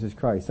Lord Jesus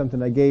Christ.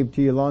 Something I gave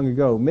to you long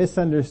ago.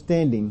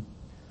 Misunderstanding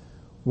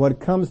what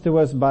comes to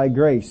us by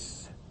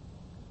grace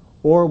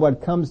or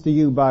what comes to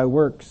you by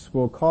works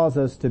will cause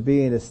us to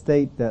be in a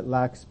state that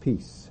lacks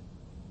peace.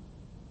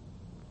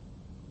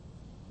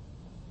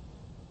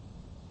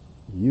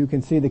 You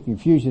can see the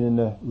confusion in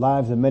the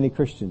lives of many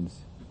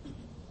Christians.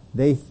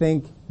 They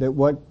think that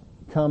what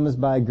comes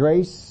by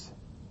grace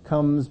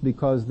comes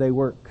because they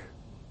work,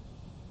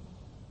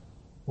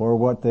 or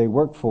what they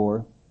work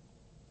for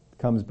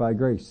comes by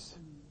grace.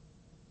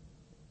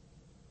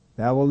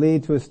 That will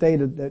lead to a state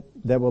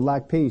that will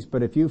lack peace.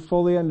 But if you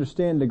fully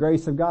understand the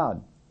grace of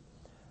God,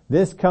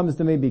 this comes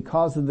to me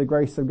because of the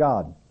grace of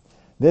God.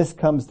 This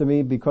comes to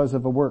me because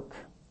of a work.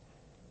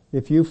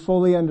 If you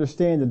fully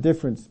understand the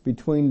difference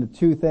between the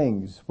two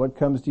things, what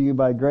comes to you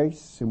by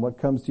grace and what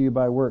comes to you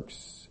by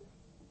works,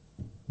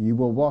 you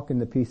will walk in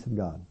the peace of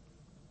God.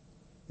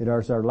 It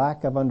is our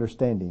lack of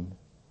understanding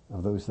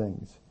of those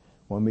things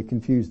when we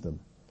confuse them.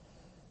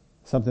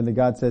 Something that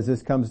God says,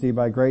 this comes to you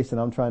by grace and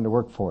I'm trying to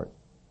work for it.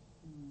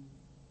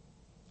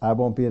 I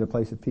won't be at a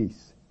place of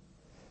peace.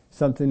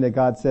 Something that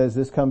God says,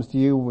 this comes to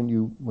you when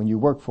you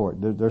work for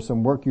it. There's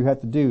some work you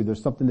have to do.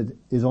 There's something that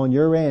is on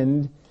your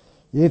end.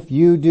 If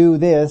you do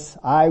this,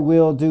 I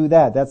will do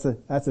that. That's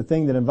a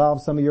thing that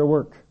involves some of your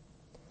work.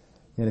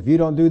 And if you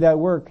don't do that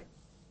work,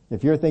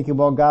 if you're thinking,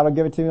 well, God will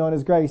give it to me on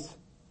His grace,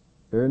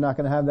 you're not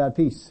going to have that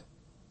peace.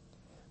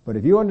 But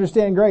if you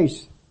understand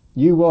grace,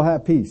 you will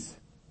have peace.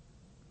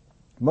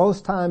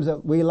 Most times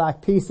that we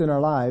lack peace in our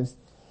lives,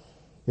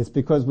 it's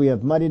because we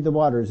have muddied the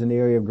waters in the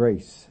area of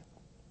grace.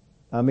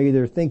 I'm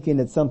either thinking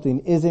that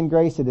something is in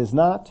grace that is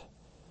not,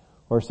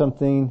 or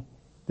something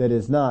that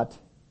is not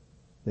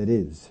that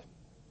is.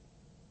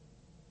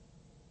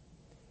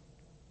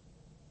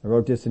 I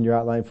wrote this in your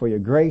outline for you.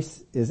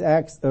 Grace is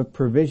acts of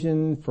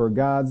provision for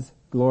God's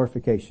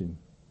glorification.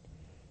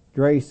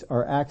 Grace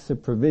are acts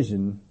of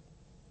provision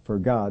for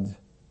God's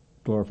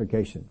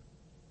glorification.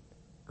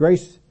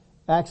 Grace,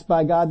 acts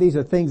by God, these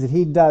are things that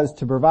He does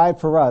to provide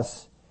for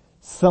us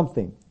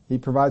something. He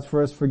provides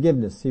for us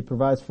forgiveness. He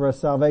provides for us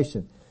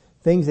salvation.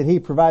 Things that He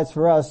provides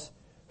for us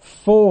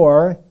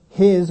for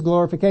His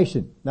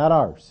glorification, not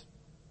ours.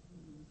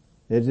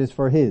 It is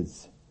for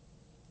His.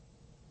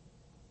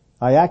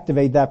 I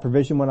activate that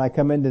provision when I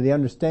come into the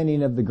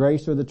understanding of the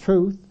grace or the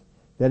truth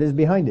that is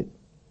behind it.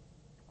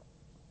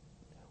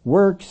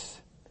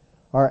 Works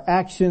are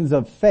actions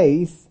of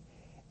faith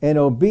and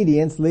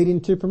obedience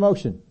leading to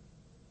promotion.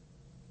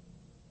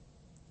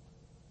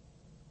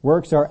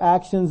 Works are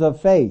actions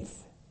of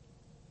faith,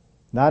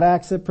 not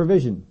acts of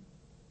provision.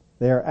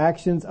 They are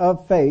actions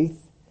of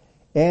faith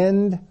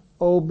and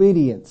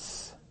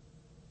obedience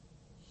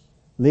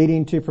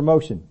leading to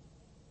promotion.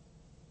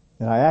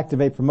 And I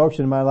activate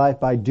promotion in my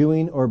life by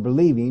doing or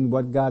believing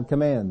what God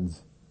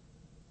commands.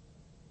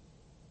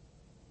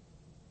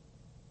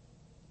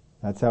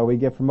 That's how we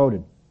get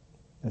promoted.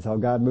 That's how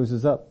God moves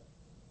us up.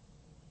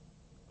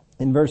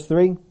 In verse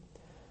 3,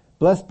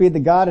 blessed be the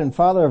God and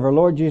Father of our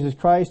Lord Jesus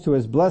Christ, who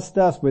has blessed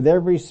us with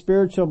every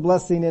spiritual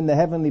blessing in the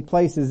heavenly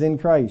places in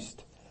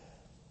Christ.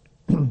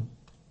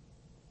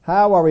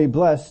 How are we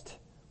blessed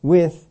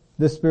with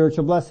the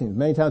spiritual blessings?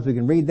 Many times we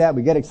can read that,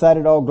 we get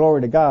excited, oh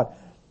glory to God.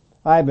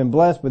 I have been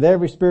blessed with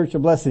every spiritual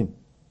blessing.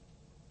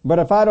 But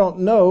if I don't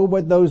know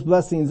what those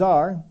blessings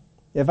are,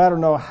 if I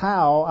don't know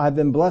how I've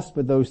been blessed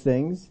with those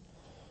things,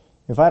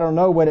 if I don't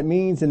know what it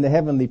means in the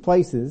heavenly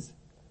places,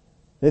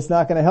 it's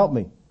not going to help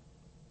me.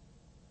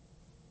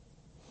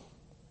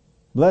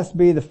 Blessed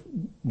be the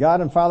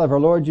God and Father of our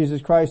Lord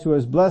Jesus Christ, who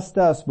has blessed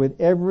us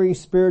with every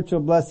spiritual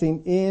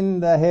blessing in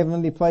the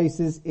heavenly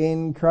places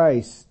in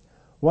Christ.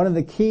 One of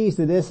the keys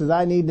to this is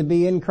I need to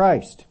be in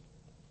Christ.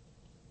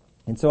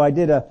 And so I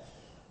did a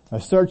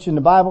search in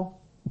the Bible,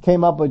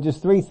 came up with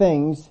just 3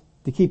 things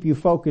to keep you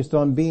focused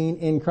on being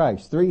in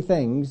Christ. 3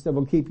 things that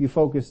will keep you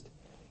focused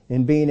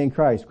in being in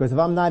Christ. Because if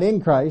I'm not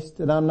in Christ,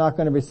 then I'm not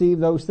going to receive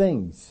those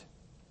things.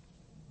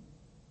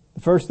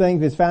 The first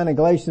thing is found in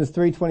Galatians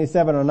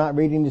 3:27. I'm not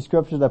reading the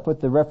scriptures. I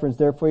put the reference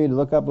there for you to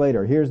look up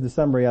later. Here's the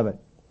summary of it.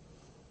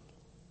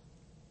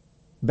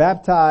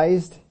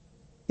 Baptized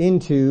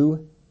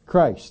into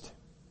Christ.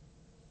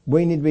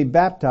 We need to be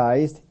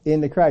baptized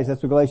into Christ.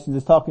 That's what Galatians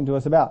is talking to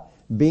us about.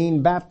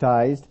 Being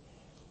baptized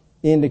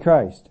into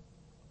Christ.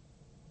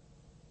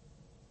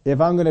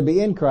 If I'm going to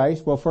be in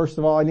Christ, well, first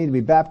of all, I need to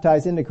be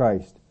baptized into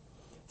Christ.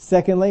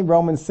 Secondly,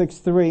 Romans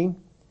 6:3,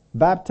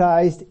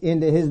 baptized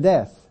into His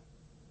death.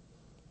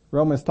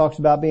 Romans talks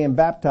about being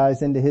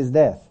baptized into His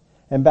death.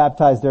 And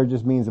baptized there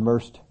just means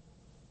immersed.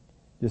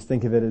 Just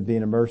think of it as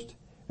being immersed.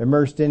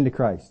 Immersed into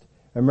Christ.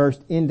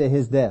 Immersed into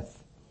His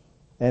death.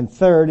 And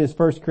third is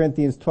 1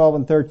 Corinthians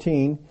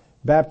 12:13,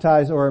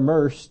 baptized or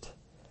immersed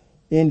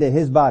into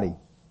His body.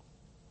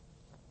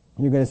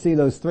 You're going to see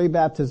those 3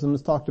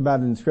 baptisms talked about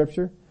in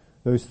Scripture.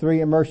 Those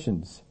 3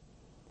 immersions.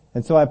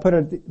 And so I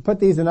put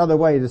these another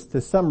way just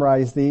to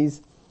summarize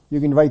these. You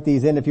can write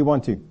these in if you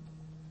want to.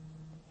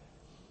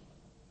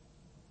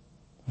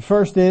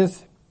 First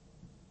is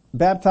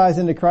baptized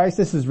into Christ.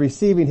 This is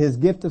receiving His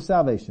gift of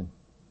salvation.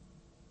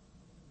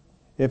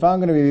 If I'm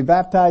going to be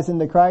baptized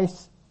into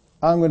Christ,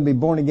 I'm going to be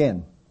born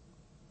again.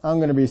 I'm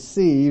going to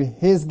receive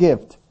His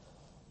gift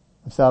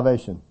of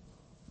salvation.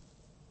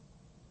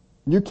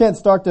 You can't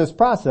start this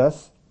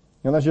process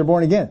unless you're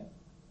born again.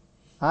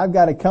 I've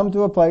got to come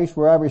to a place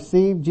where I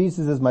receive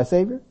Jesus as my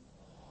Savior,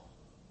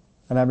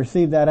 and I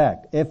receive that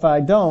act. If I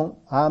don't,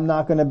 I'm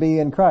not going to be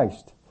in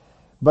Christ.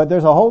 But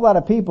there's a whole lot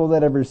of people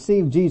that have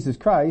received Jesus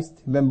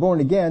Christ, been born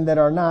again, that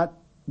are not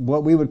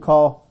what we would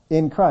call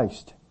in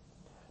Christ.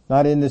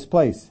 Not in this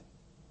place.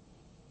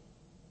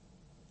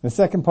 The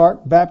second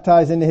part,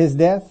 baptized into His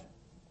death.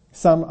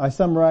 I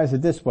summarize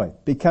it this way.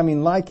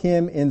 Becoming like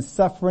Him in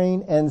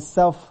suffering and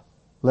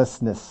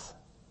selflessness.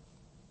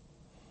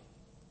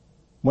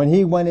 When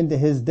He went into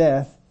His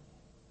death,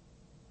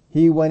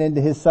 He went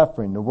into His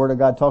suffering. The Word of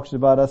God talks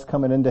about us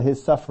coming into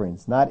His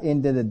sufferings. Not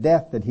into the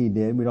death that He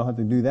did. We don't have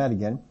to do that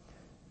again.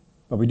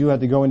 But we do have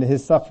to go into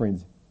His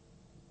sufferings.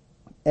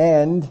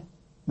 And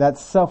that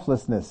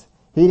selflessness.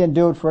 He didn't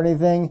do it for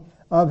anything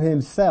of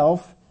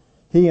Himself.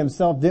 He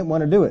Himself didn't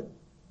want to do it.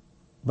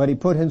 But He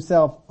put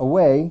Himself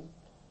away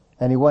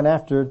and He went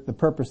after the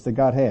purpose that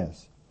God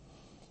has.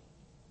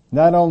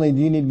 Not only do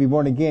you need to be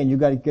born again, you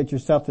got to get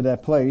yourself to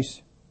that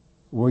place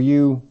where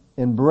you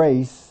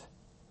embrace,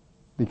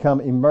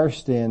 become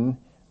immersed in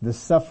the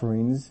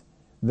sufferings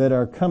that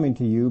are coming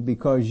to you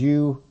because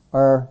you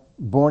are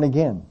born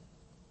again.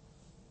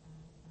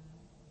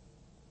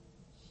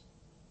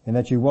 And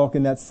that you walk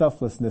in that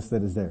selflessness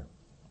that is there.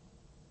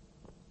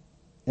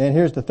 And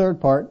here's the third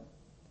part.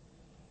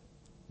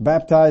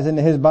 Baptized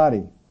into His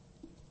body.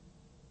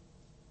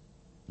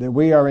 That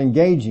we are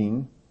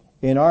engaging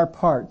in our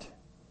part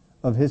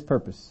of His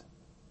purpose.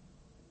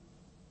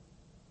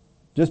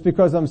 Just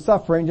because I'm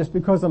suffering, just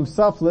because I'm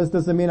selfless,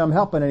 doesn't mean I'm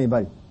helping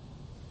anybody.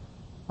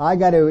 I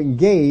got to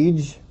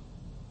engage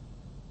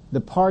the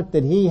part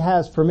that He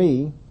has for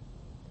me,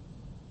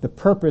 the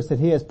purpose that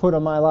He has put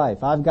on my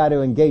life. I've got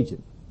to engage it.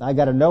 I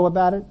got to know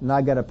about it, and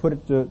I got to put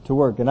it to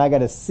work, and I got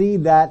to see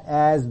that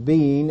as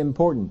being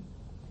important.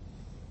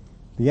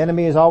 The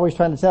enemy is always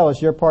trying to tell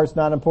us your part's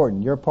not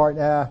important. Your part,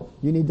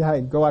 you need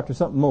to go after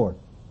something more.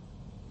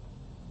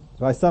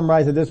 So I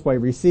summarize it this way: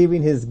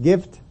 receiving His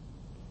gift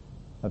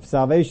of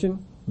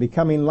salvation,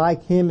 becoming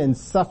like Him in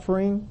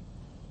suffering,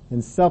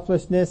 in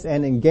selflessness,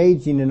 and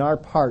engaging in our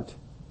part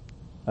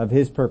of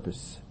His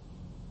purpose.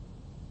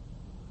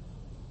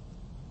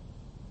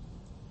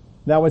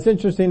 Now what's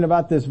interesting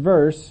about this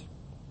verse,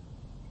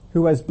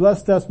 who has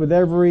blessed us with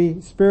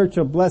every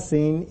spiritual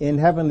blessing in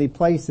heavenly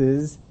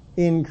places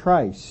in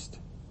Christ.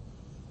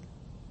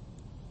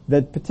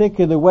 The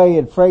particular way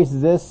it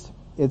phrases this,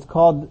 it's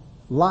called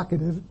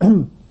locative.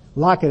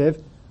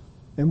 Locative.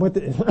 And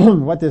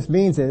what this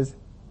means is,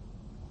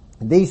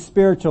 these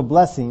spiritual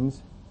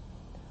blessings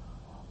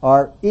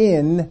are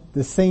in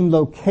the same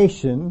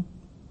location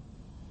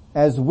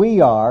as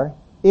we are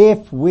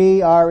If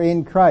we are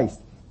in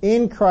Christ.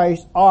 In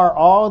Christ are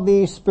all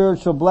these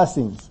spiritual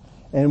blessings.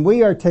 And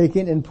we are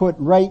taken and put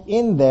right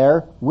in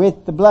there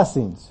with the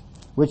blessings.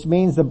 Which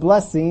means the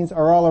blessings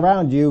are all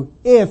around you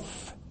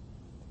if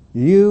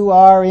you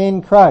are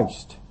in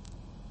Christ.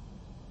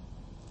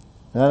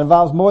 And that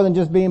involves more than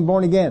just being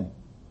born again.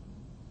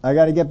 I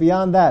gotta get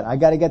beyond that. I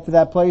gotta get to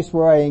that place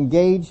where I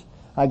engage,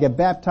 I get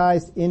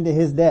baptized into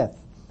His death.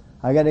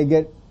 I gotta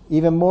get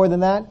even more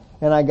than that,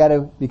 and I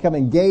gotta become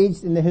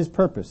engaged into His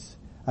purpose.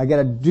 I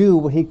gotta do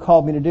what He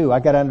called me to do. I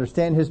gotta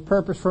understand His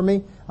purpose for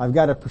me. I've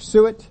gotta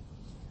pursue it.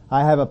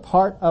 I have a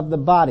part of the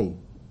body.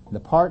 The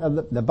part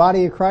of the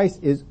body of Christ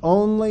is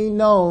only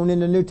known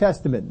in the New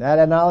Testament. That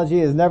analogy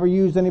is never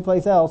used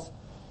anyplace else.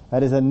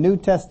 That is a New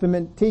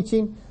Testament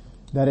teaching.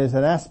 That is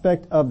an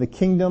aspect of the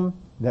kingdom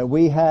that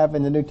we have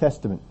in the New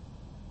Testament.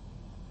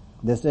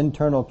 This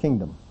internal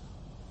kingdom.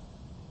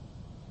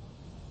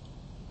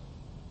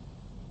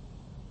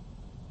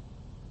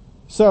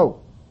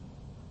 So,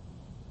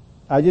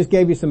 I just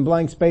gave you some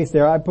blank space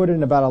there. I put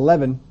in about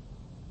 11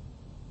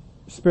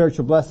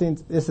 spiritual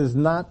blessings. This is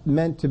not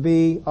meant to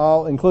be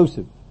all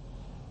inclusive.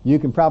 You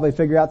can probably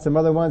figure out some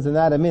other ones and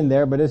add them in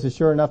there, but this is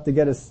sure enough to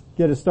get us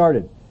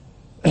started.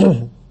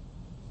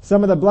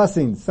 Some of the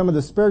blessings, some of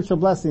the spiritual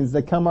blessings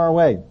that come our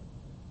way.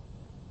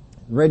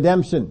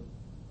 Redemption.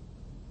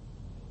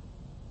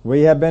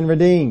 We have been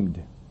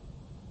redeemed.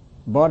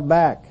 Bought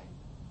back.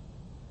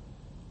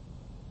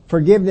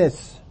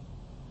 Forgiveness.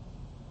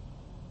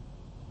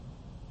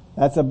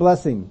 That's a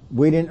blessing.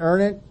 We didn't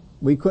earn it.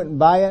 We couldn't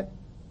buy it.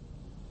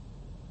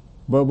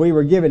 But we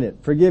were given it.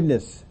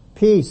 Forgiveness.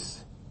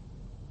 Peace.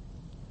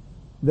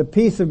 The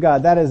peace of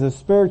God. That is a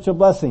spiritual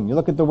blessing. You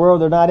look at the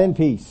world, they're not in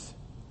peace.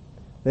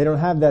 They don't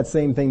have that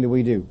same thing that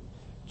we do.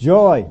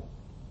 Joy.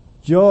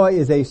 Joy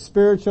is a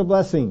spiritual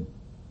blessing.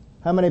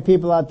 How many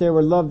people out there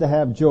would love to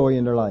have joy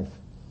in their life?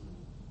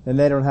 And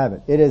they don't have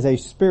it. It is a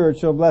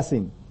spiritual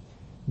blessing.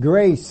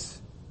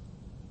 Grace.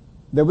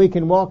 That we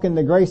can walk in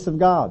the grace of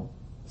God.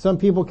 Some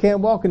people can't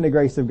walk in the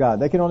grace of God.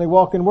 They can only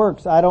walk in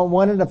works. I don't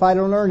want it if I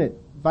don't earn it.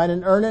 If I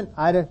didn't earn it,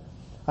 I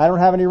don't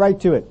have any right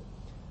to it.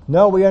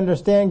 No, we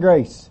understand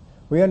grace.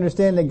 We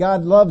understand that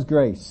God loves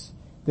grace.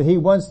 That He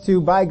wants to,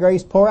 by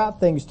grace, pour out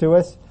things to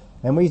us.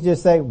 And we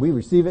just say, we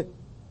receive it.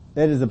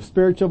 It is a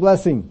spiritual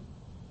blessing.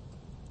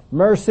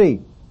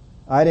 Mercy.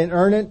 I didn't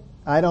earn it.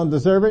 I don't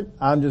deserve it.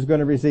 I'm just going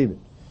to receive it.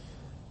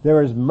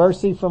 There is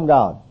mercy from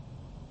God.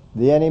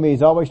 The enemy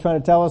is always trying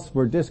to tell us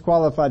we're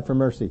disqualified for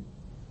mercy.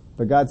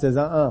 But God says,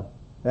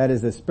 that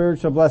is a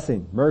spiritual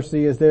blessing.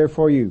 Mercy is there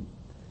for you.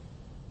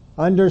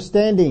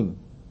 Understanding.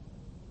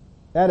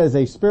 That is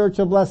a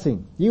spiritual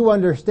blessing. You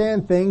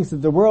understand things that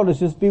the world is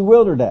just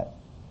bewildered at.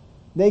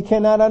 They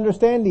cannot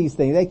understand these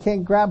things. They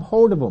can't grab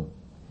hold of them.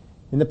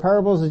 In the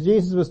parables that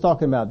Jesus was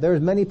talking about,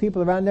 there's many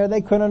people around there,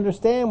 they couldn't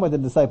understand what the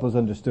disciples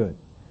understood.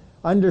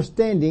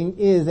 Understanding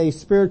is a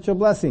spiritual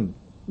blessing.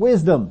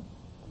 Wisdom.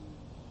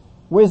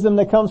 Wisdom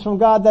that comes from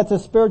God, that's a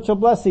spiritual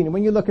blessing. And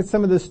when you look at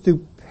some of the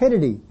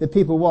stupidity that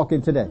people walk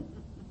in today,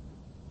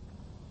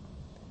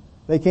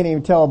 they can't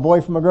even tell a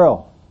boy from a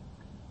girl.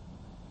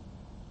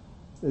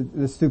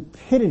 The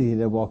stupidity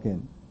they walk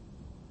in.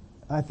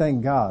 I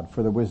thank God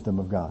for the wisdom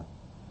of God.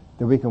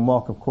 That we can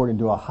walk according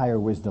to a higher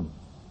wisdom.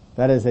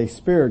 That is a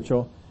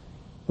spiritual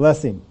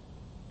blessing.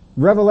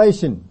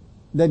 Revelation.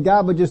 That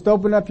God would just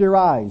open up your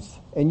eyes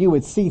and you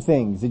would see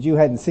things that you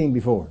hadn't seen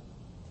before.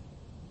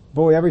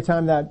 Boy, every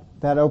time that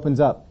opens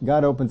up,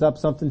 God opens up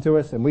something to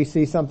us and we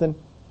see something,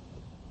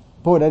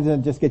 boy, that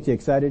doesn't just get you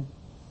excited.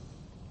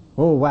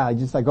 Oh wow,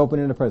 just like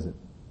opening a present.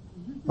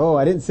 Oh,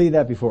 I didn't see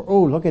that before.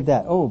 Oh, look at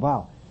that. Oh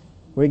wow.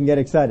 We can get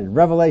excited.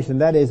 Revelation,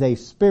 that is a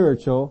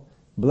spiritual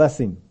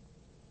blessing.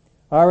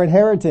 Our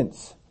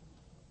inheritance.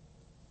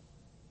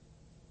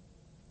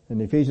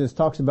 And Ephesians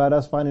talks about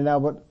us finding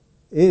out what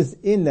is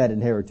in that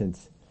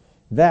inheritance.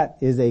 That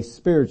is a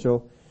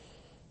spiritual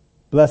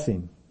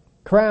blessing.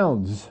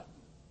 Crowns.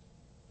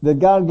 That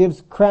God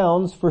gives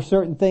crowns for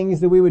certain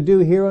things that we would do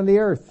here on the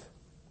earth.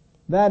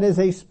 That is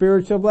a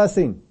spiritual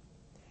blessing.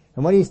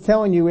 And what He's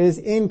telling you is,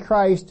 in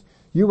Christ,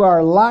 you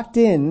are locked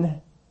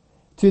in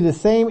to the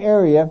same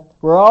area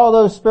where all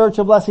those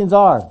spiritual blessings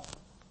are.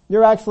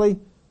 You're actually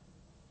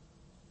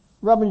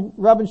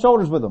rubbing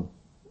shoulders with them.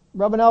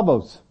 Rubbing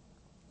elbows.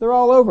 They're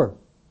all over.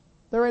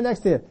 They're right next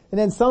to you. And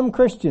then some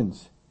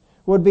Christians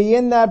would be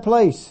in that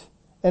place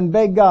and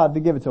beg God to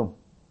give it to them.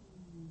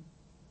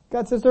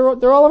 God says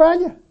they're all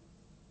around you.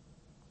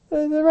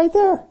 They're right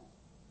there.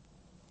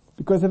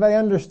 Because if I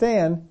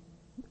understand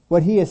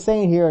what He is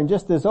saying here in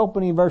just this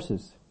opening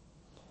verses,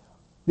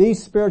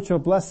 these spiritual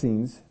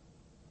blessings,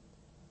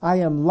 I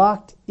am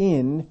locked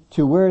in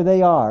to where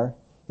they are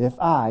if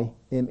I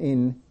am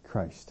in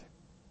Christ.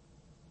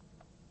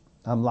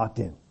 I'm locked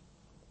in.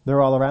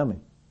 They're all around me.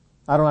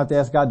 I don't have to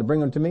ask God to bring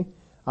them to me.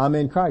 I'm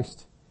in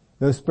Christ.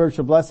 Those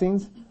spiritual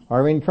blessings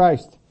are in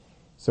Christ.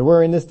 So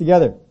we're in this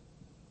together.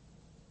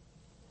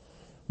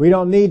 We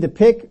don't need to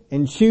pick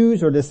and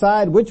choose or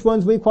decide which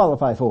ones we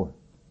qualify for.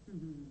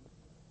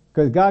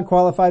 Because God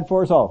qualified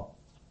for us all.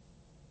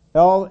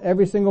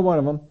 Every single one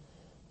of them.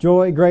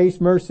 joy,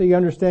 grace, mercy,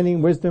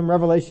 understanding, wisdom,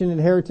 revelation,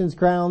 inheritance,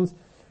 crowns,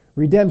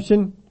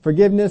 redemption,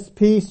 forgiveness,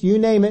 peace, you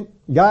name it.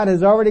 God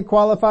has already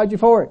qualified you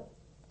for it.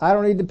 I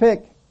don't need to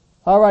pick.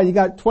 All right, you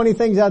got 20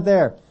 things out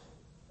there.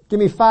 Give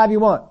me 5 you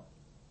want.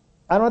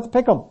 I don't have to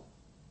pick them.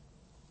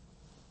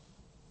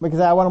 Because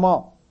I want them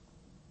all.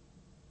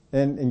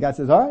 And God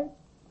says, all right,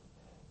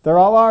 they're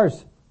all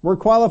ours. We're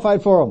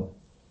qualified for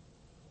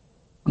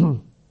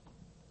them.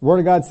 Word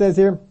of God says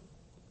here,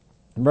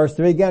 in verse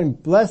 3 again,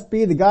 blessed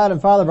be the God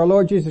and Father of our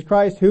Lord Jesus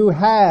Christ, who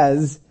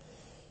has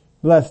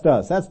blessed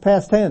us. That's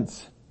past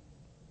tense.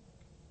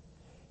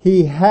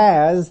 He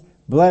has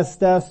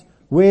blessed us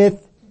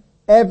with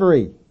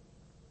every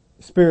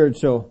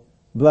spiritual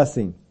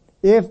blessing.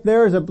 If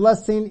there is a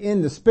blessing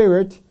in the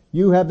Spirit,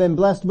 you have been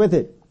blessed with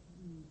it.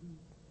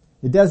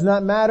 It does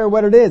not matter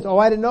what it is. Oh,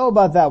 I didn't know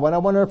about that one. I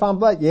wonder if I'm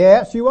blessed.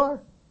 Yes, you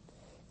are.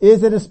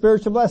 Is it a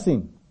spiritual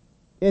blessing?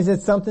 Is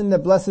it something that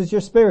blesses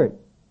your spirit?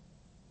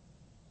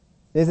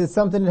 Is it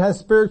something that has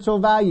spiritual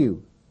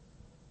value?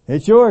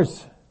 It's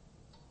yours.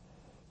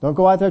 Don't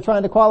go out there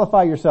trying to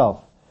qualify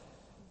yourself.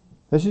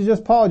 This is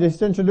just Paul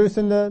just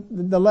introducing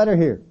the letter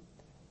here.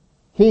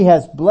 He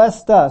has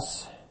blessed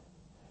us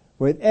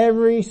with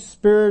every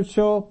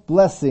spiritual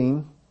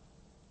blessing.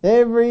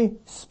 Every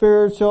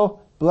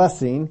spiritual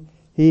blessing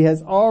He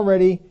has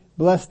already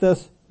blessed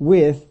us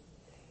with.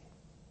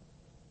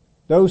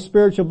 Those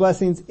spiritual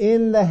blessings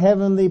in the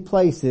heavenly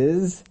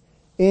places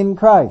in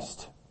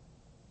Christ.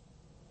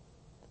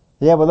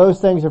 Yeah, well those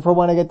things are for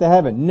when I get to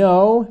heaven.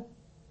 No,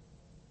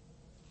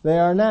 they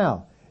are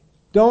now.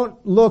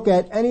 Don't look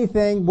at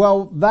anything,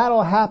 well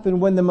that'll happen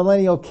when the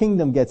millennial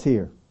kingdom gets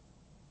here.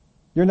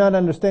 You're not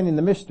understanding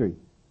the mystery.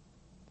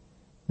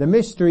 The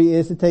mystery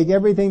is to take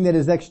everything that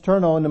is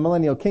external in the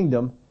millennial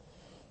kingdom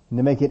and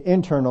to make it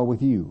internal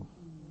with you.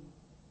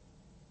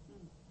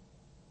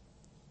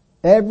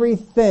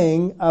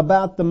 Everything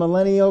about the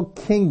millennial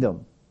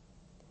kingdom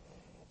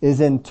is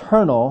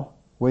internal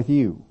with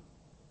you.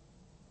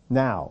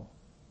 Now.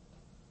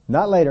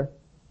 Not later.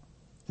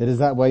 It is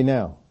that way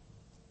now.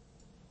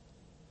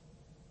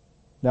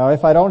 Now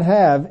if I don't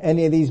have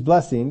any of these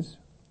blessings,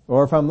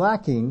 or if I'm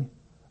lacking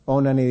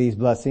on any of these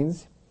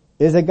blessings,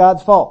 is it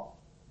God's fault?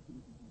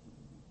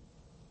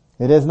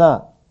 It is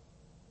not.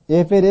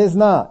 If it is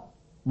not,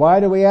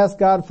 why do we ask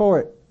God for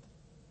it?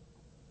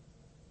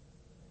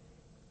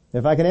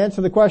 If I can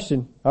answer the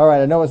question, all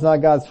right, I know it's not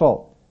God's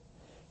fault.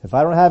 If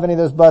I don't have any of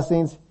those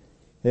blessings,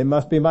 it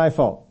must be my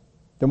fault.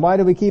 Then why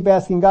do we keep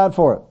asking God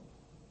for it?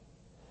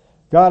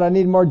 God, I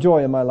need more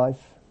joy in my life.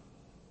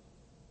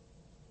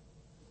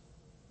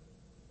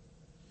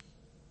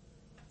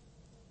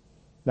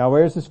 Now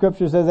where's the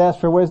scripture says ask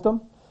for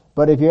wisdom?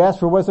 But if you ask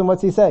for wisdom,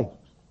 what's He say?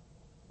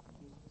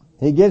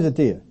 He gives it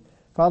to you.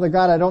 Father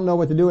God, I don't know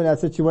what to do in that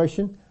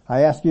situation.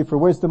 I ask you for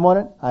wisdom on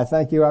it. I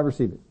thank you, I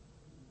receive it.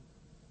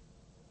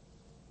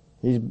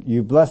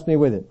 You blessed me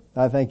with it.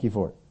 I thank you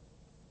for it.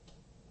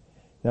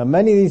 Now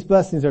many of these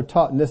blessings are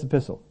taught in this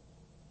epistle.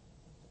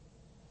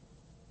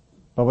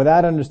 But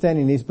without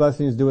understanding, these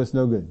blessings do us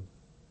no good.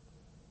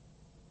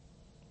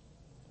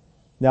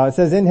 Now it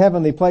says in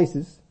heavenly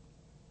places,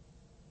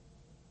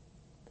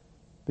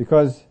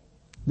 because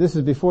this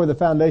is before the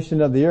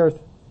foundation of the earth.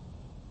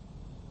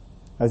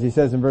 As he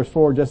says in verse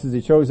 4, just as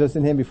He chose us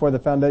in Him before the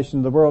foundation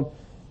of the world.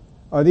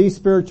 Are these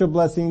spiritual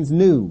blessings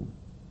new?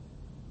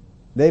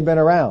 They've been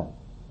around.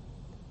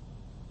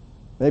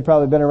 They've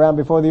probably been around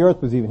before the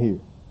earth was even here.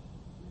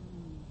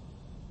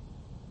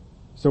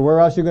 So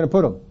where else are you going to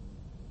put them?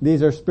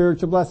 These are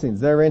spiritual blessings.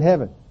 They're in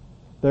heaven.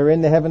 They're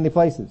in the heavenly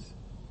places.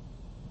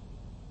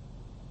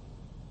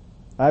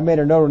 I made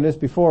a note on this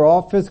before.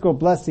 All physical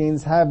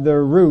blessings have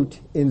their root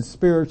in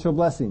spiritual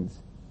blessings.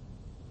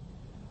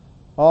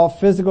 All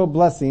physical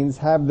blessings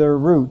have their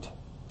root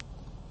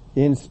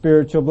in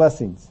spiritual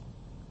blessings.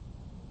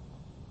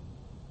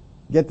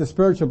 Get the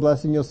spiritual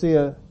blessing, you'll see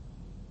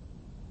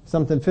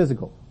something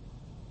physical.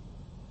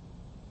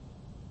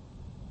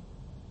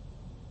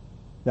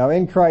 Now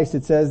in Christ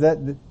it says that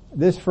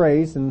this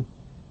phrase and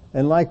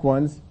like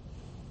ones,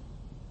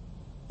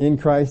 in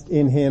Christ,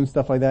 in Him,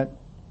 stuff like that.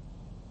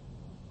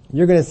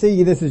 You're going to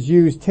see this is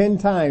used 10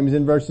 times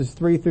in verses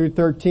 3 through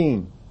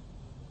 13.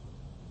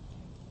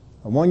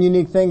 And one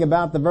unique thing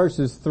about the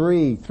verses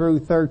 3 through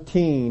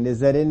 13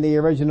 is that in the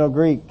original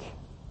Greek,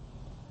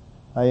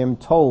 I am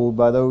told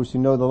by those who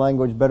know the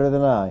language better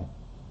than I,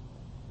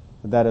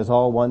 that is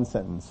all one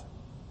sentence.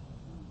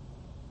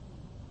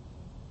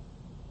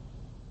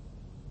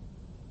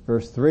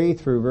 Verse 3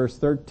 through verse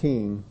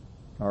 13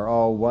 are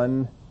all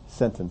one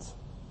sentence.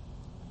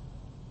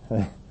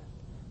 I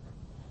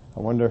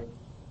wonder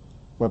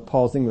what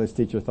Paul's English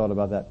teacher thought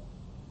about that.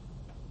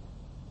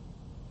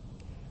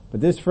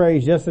 But this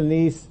phrase, just in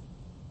these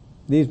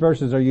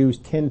verses, are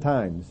used 10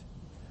 times.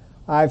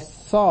 I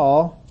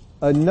saw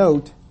a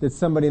note that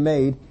somebody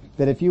made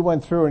that if you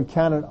went through and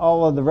counted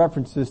all of the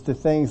references to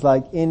things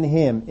like in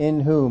Him,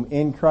 in whom,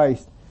 in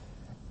Christ,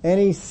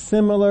 any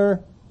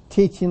similar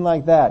teaching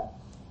like that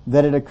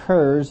it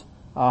occurs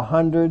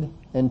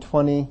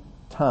 120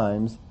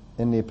 times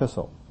in the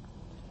epistle.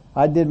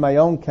 I did my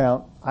own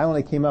count. I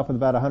only came up with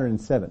about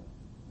 107.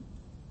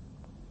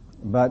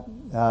 But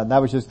that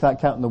was just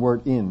counting the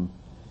word in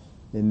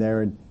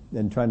there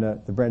and trying to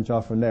branch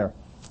off from there.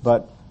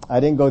 But I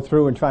didn't go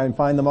through and try and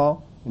find them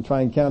all and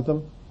try and count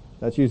them.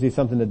 That's usually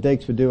something that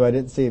Dakes would do. I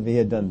didn't see if he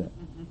had done that.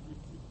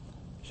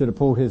 Should have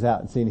pulled his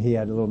out and seen he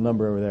had a little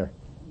number over there.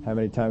 How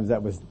many times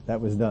that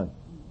was done.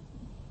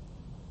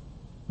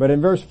 But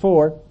in verse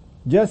 4,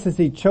 just as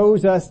he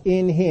chose us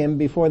in him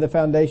before the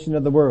foundation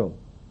of the world.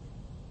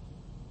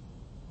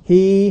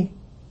 He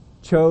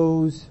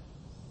chose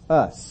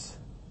us.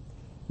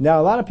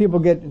 Now a lot of people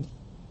get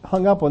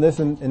hung up on this,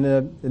 and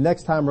the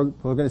next time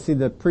we're going to see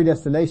the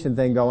predestination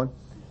thing going.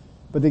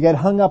 But they get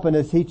hung up on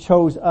this, he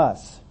chose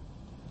us.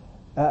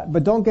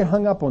 But don't get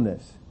hung up on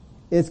this.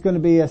 It's going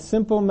to be a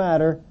simple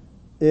matter.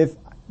 If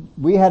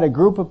we had a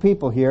group of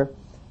people here,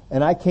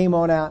 and I came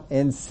on out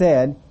and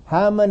said,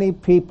 how many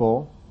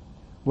people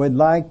would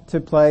like to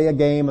play a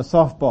game of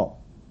softball?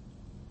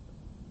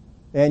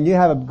 And you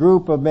have a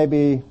group of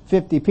maybe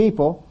 50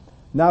 people,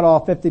 not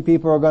all 50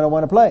 people are going to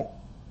want to play.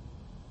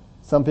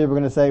 Some people are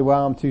going to say,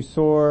 well, I'm too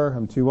sore,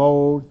 I'm too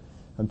old,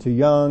 I'm too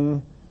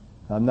young,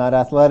 I'm not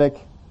athletic.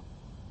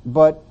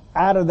 But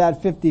out of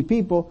that 50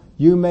 people,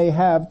 you may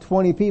have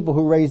 20 people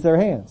who raise their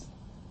hands.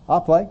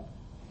 I'll play.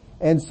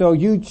 And so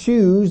you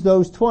choose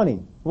those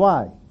 20.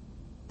 Why?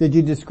 Did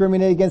you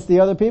discriminate against the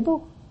other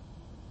people?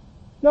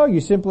 No,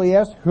 you simply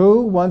asked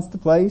who wants to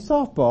play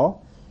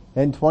softball,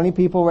 and 20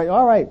 people were,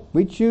 all right,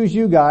 we choose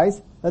you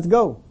guys, let's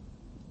go.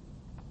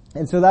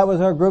 And so that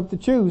was our group to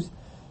choose.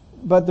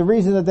 But the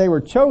reason that they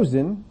were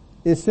chosen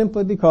is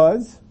simply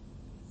because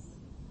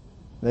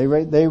they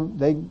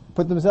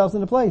put themselves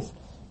in a place.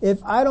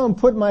 If I don't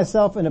put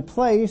myself in a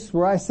place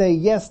where I say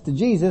yes to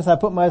Jesus, I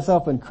put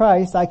myself in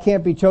Christ, I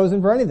can't be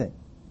chosen for anything.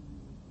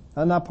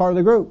 I'm not part of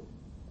the group.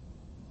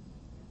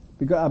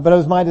 But it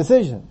was my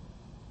decision.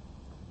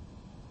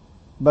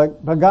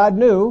 But God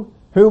knew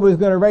who was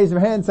going to raise their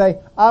hand and say,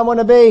 I want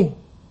to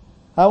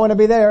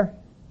be there.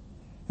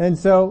 And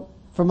so,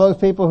 for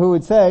most people who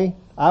would say,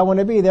 I want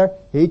to be there,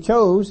 He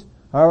chose,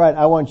 alright,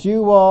 I want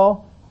you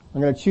all,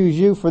 I'm going to choose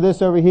you for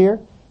this over here,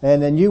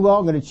 and then you all,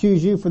 I'm going to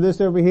choose you for this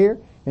over here,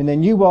 and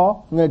then you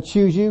all, I'm going to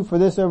choose you for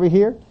this over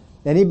here.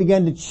 And He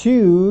began to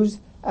choose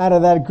out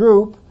of that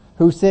group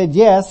who said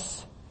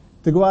yes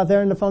to go out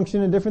there and to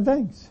function in different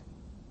things.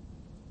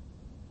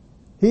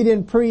 He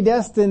didn't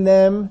predestine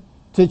them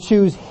to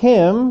choose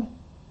Him,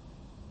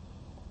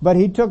 but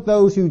He took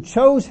those who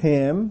chose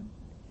Him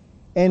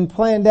and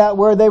planned out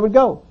where they would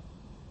go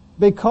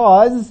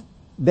because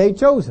they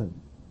chose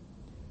Him.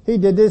 He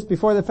did this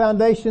before the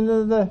foundation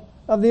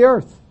of the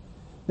earth.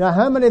 Now,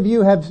 how many of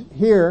you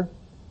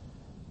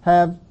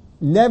have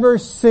never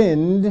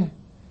sinned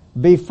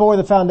before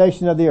the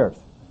foundation of the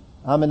earth?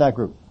 I'm in that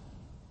group.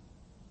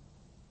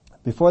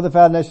 Before the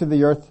foundation of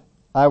the earth,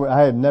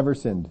 I had never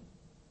sinned.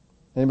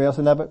 Anybody else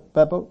in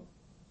that boat?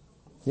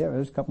 Yeah,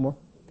 there's a couple more.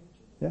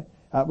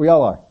 Yeah, we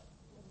all are.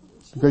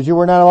 Because you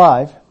were not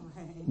alive,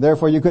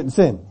 therefore you couldn't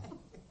sin.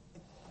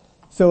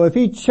 So if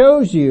He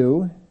chose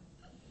you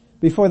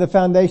before the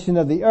foundation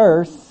of the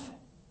earth,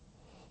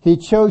 He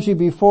chose you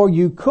before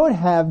you could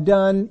have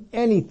done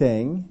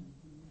anything.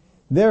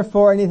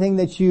 Therefore, anything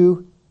that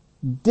you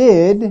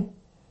did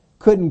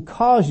couldn't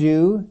cause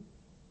you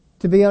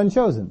to be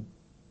unchosen.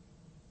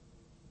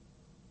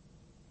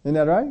 Isn't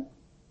that right?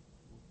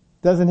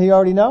 Doesn't He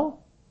already know?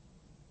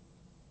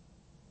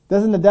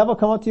 Doesn't the devil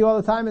come up to you all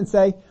the time and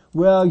say,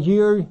 well,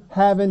 you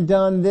haven't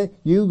done this,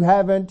 you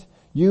haven't,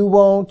 you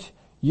won't,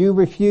 you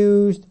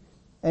refused,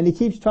 and he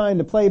keeps trying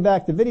to play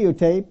back the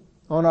videotape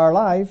on our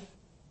life.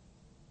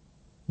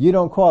 You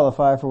don't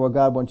qualify for what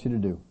God wants you to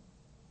do.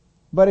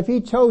 But if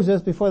He chose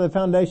us before the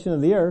foundation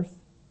of the earth,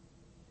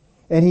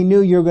 and He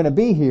knew you were going to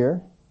be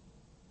here,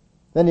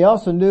 then He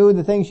also knew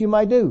the things you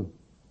might do.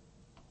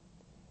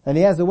 And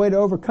He has a way to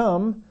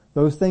overcome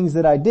those things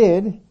that I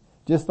did,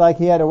 just like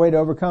He had a way to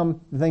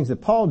overcome the things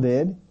that Paul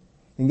did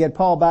and get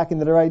Paul back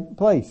into the right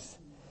place.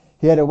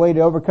 He had a way to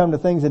overcome the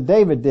things that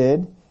David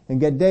did and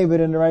get David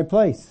in the right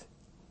place.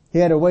 He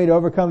had a way to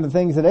overcome the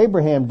things that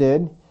Abraham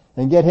did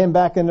and get him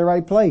back in the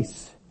right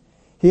place.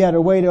 He had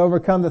a way to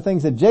overcome the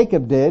things that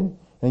Jacob did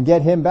and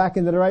get him back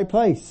into the right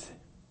place.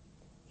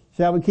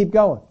 Shall we keep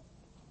going?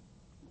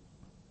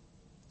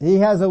 He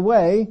has a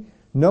way,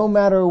 no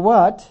matter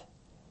what,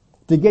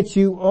 to get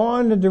you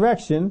on the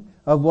direction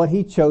of what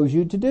He chose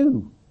you to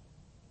do.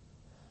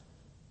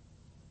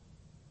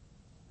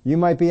 You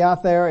might be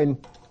out there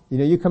and,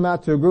 you come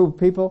out to a group of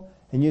people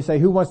and you say,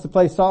 who wants to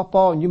play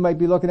softball? And you might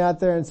be looking out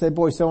there and say,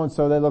 boy,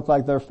 so-and-so, they look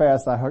like they're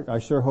fast. I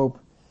sure hope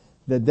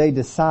that they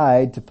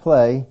decide to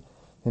play.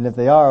 And if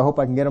they are, I hope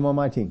I can get them on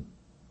my team.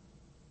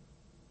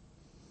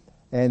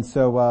 And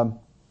so,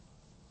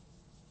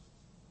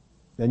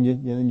 then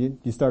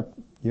you start,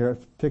 you're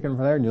picking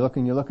from there and you're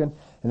looking.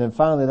 And then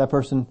finally that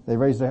person, they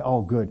raise their,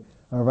 oh good.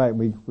 All right,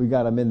 we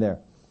got them in there.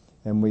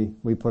 And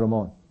we put them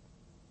on.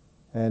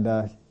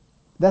 And,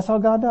 that's all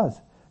God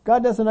does.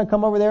 God doesn't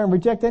come over there and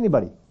reject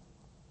anybody.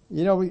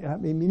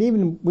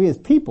 Even we as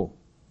people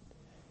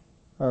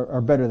are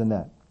better than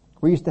that.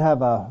 We used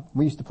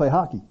to play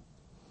hockey.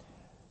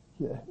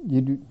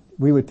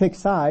 We would pick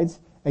sides,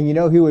 and you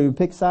know who we would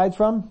pick sides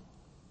from?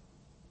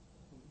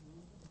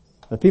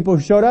 The people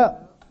who showed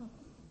up.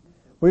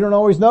 We don't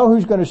always know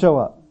who's going to show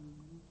up.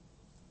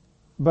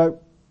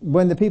 But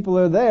when the people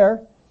are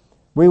there,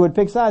 we would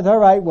pick sides. All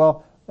right,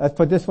 well, let's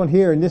put this one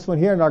here and this one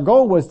here. And our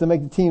goal was to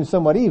make the team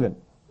somewhat even.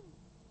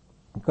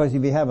 Because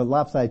if you have a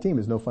lopsided team,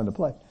 it's no fun to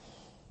play.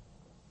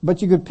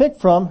 But you could pick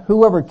from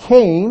whoever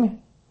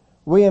came.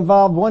 We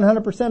involved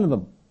 100% of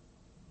them.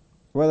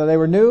 Whether they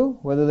were new,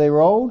 whether they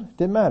were old,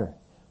 didn't matter.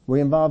 We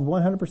involved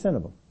 100%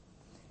 of them.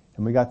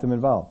 And we got them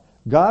involved.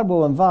 God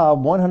will involve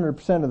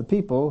 100% of the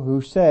people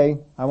who say,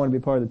 I want to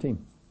be part of the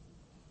team.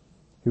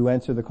 Who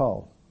answer the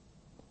call.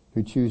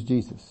 Who choose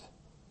Jesus.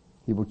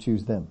 He will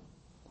choose them.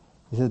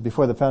 He says,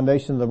 before the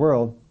foundation of the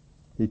world,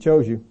 He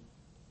chose you.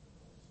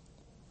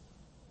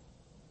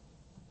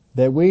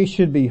 That we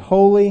should be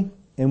holy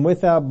and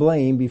without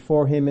blame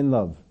before Him in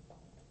love.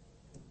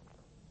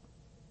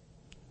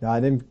 Now, I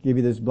didn't give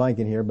you this blank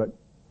in here, but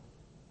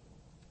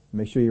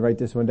make sure you write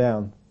this one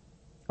down.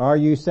 Are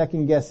you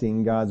second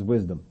guessing God's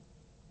wisdom?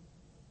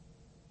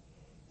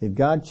 If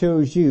God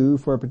chose you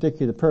for a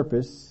particular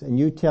purpose and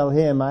you tell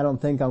Him, I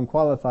don't think I'm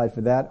qualified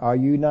for that, are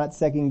you not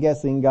second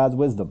guessing God's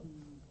wisdom?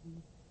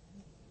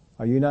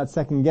 Are you not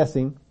second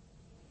guessing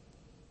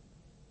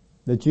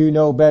that you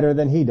know better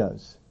than He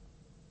does?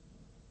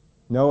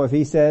 No, if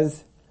He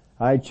says,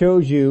 I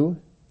chose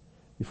you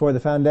before the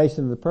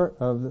foundation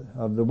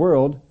of the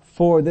world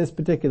for this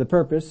particular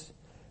purpose,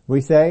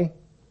 we say,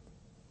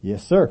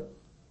 yes, sir.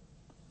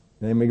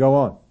 Then we go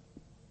on.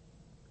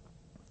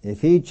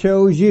 If He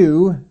chose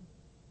you,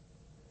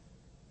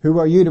 who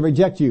are you to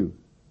reject you?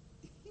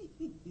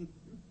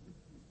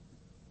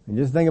 And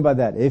just think about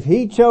that. If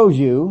He chose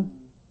you,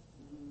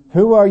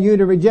 who are you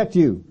to reject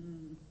you?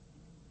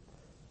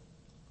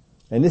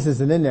 And this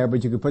isn't in there,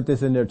 but you could put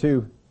this in there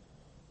too.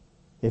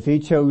 If He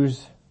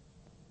chose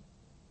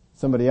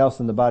somebody else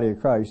in the body of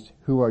Christ,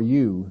 who are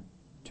you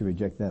to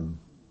reject them?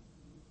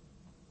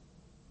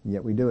 And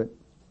yet we do it.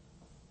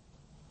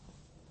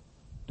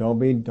 Don't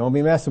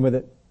be messing with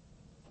it.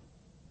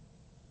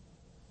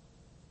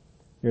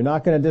 You're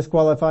not going to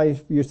disqualify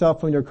yourself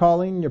from your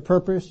calling, your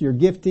purpose, your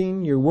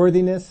gifting, your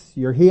worthiness,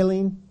 your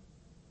healing.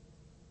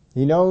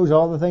 He knows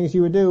all the things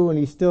you would do, and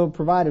He still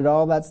provided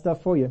all that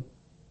stuff for you.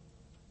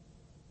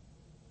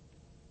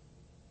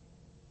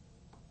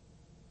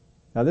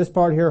 Now this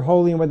part here,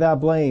 holy and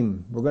without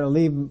blame, we're going to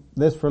leave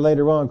this for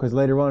later on, because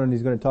later on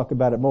He's going to talk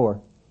about it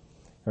more.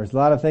 There's a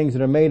lot of things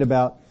that are made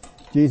about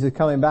Jesus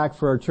coming back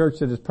for a church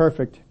that is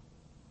perfect.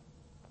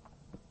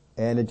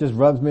 And it just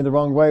rubs me the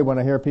wrong way when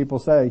I hear people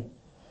say,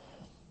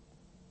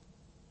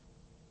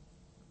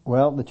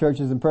 well, the church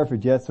isn't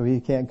perfect yet, so He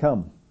can't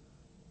come.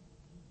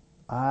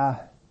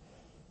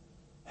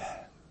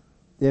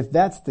 If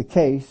that's the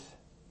case,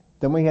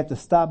 then we have to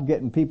stop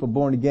getting people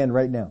born again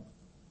right now.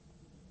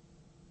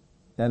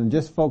 And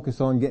just focus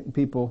on getting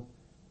people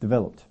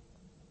developed.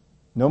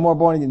 No more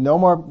born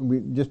again, we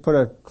just put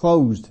a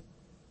closed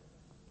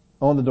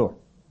on the door.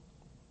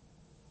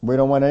 We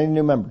don't want any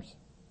new members.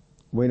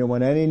 We don't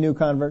want any new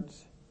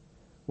converts.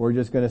 We're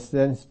just going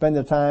to spend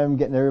the time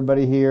getting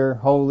everybody here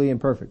holy and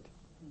perfect.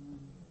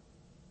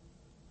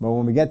 But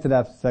when we get to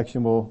that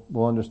section,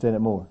 we'll understand it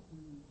more.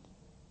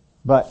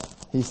 But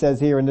He says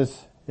here in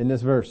this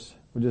verse,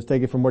 we'll just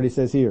take it from what He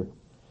says here.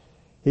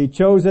 He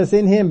chose us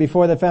in Him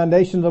before the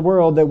foundation of the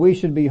world that we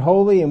should be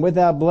holy and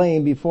without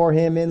blame before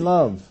Him in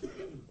love.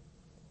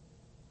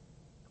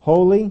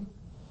 Holy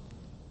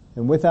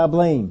and without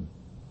blame.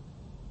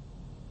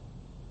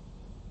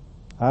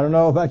 I don't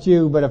know about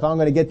you, but if I'm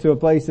going to get to a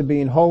place of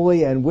being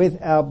holy and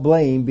without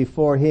blame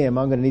before Him,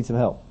 I'm going to need some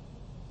help.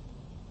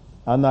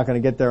 I'm not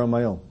going to get there on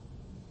my own.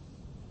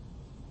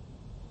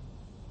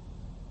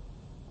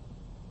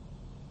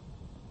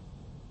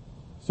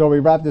 So we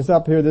wrap this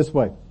up here this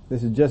way.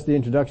 This is just the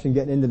introduction,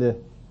 getting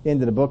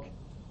into the book.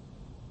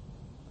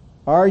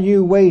 Are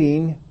you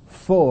waiting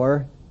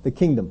for the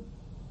kingdom?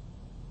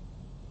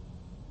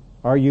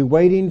 Are you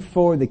waiting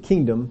for the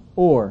kingdom,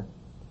 or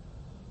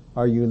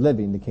are you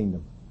living the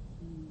kingdom?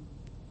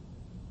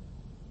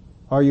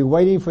 Are you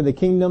waiting for the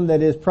kingdom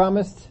that is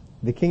promised,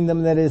 the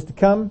kingdom that is to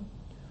come,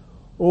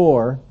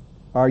 or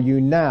are you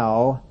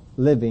now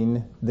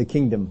living the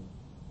kingdom?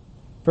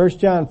 1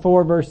 John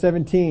 4 verse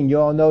 17, you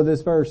all know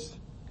this verse.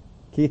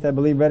 Keith, I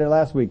believe, read it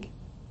last week.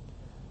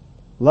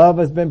 Love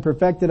has been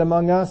perfected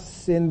among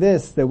us in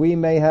this, that we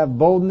may have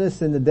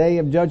boldness in the day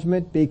of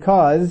judgment,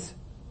 because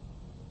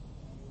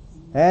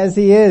as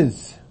He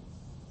is,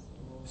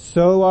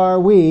 so are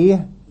we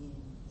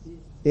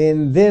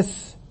in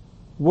this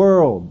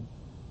world.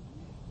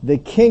 The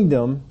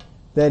kingdom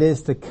that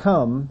is to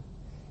come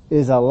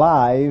is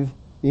alive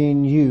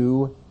in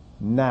you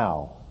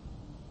now.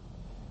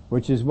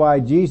 Which is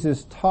why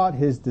Jesus taught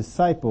His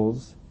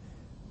disciples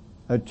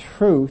a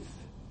truth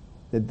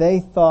that they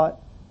thought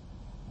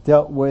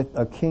dealt with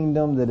a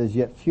kingdom that is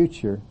yet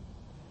future,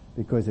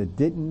 because it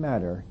didn't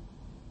matter.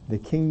 The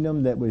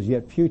kingdom that was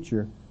yet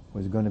future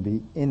was going to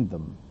be in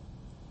them.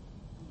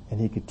 and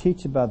he could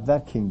teach about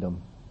that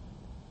kingdom,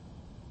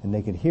 and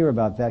they could hear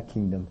about that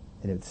kingdom,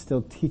 and it would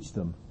still teach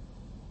them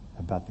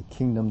about the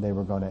kingdom they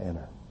were going to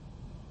enter.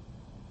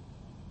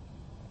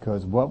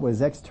 Because what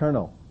was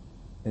external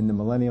in the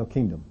millennial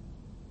kingdom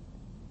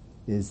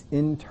is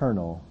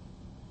internal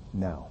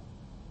now.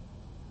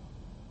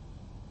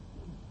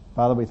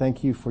 Father, we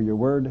thank you for your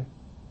word.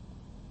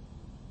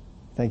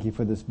 Thank you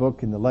for this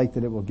book and the light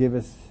that it will give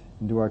us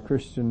into our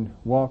Christian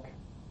walk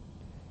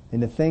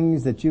and the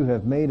things that you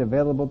have made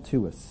available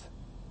to us.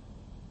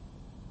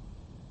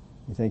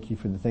 We thank you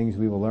for the things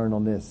we will learn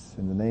on this.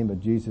 In the name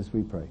of Jesus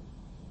we pray.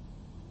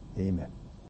 Amen.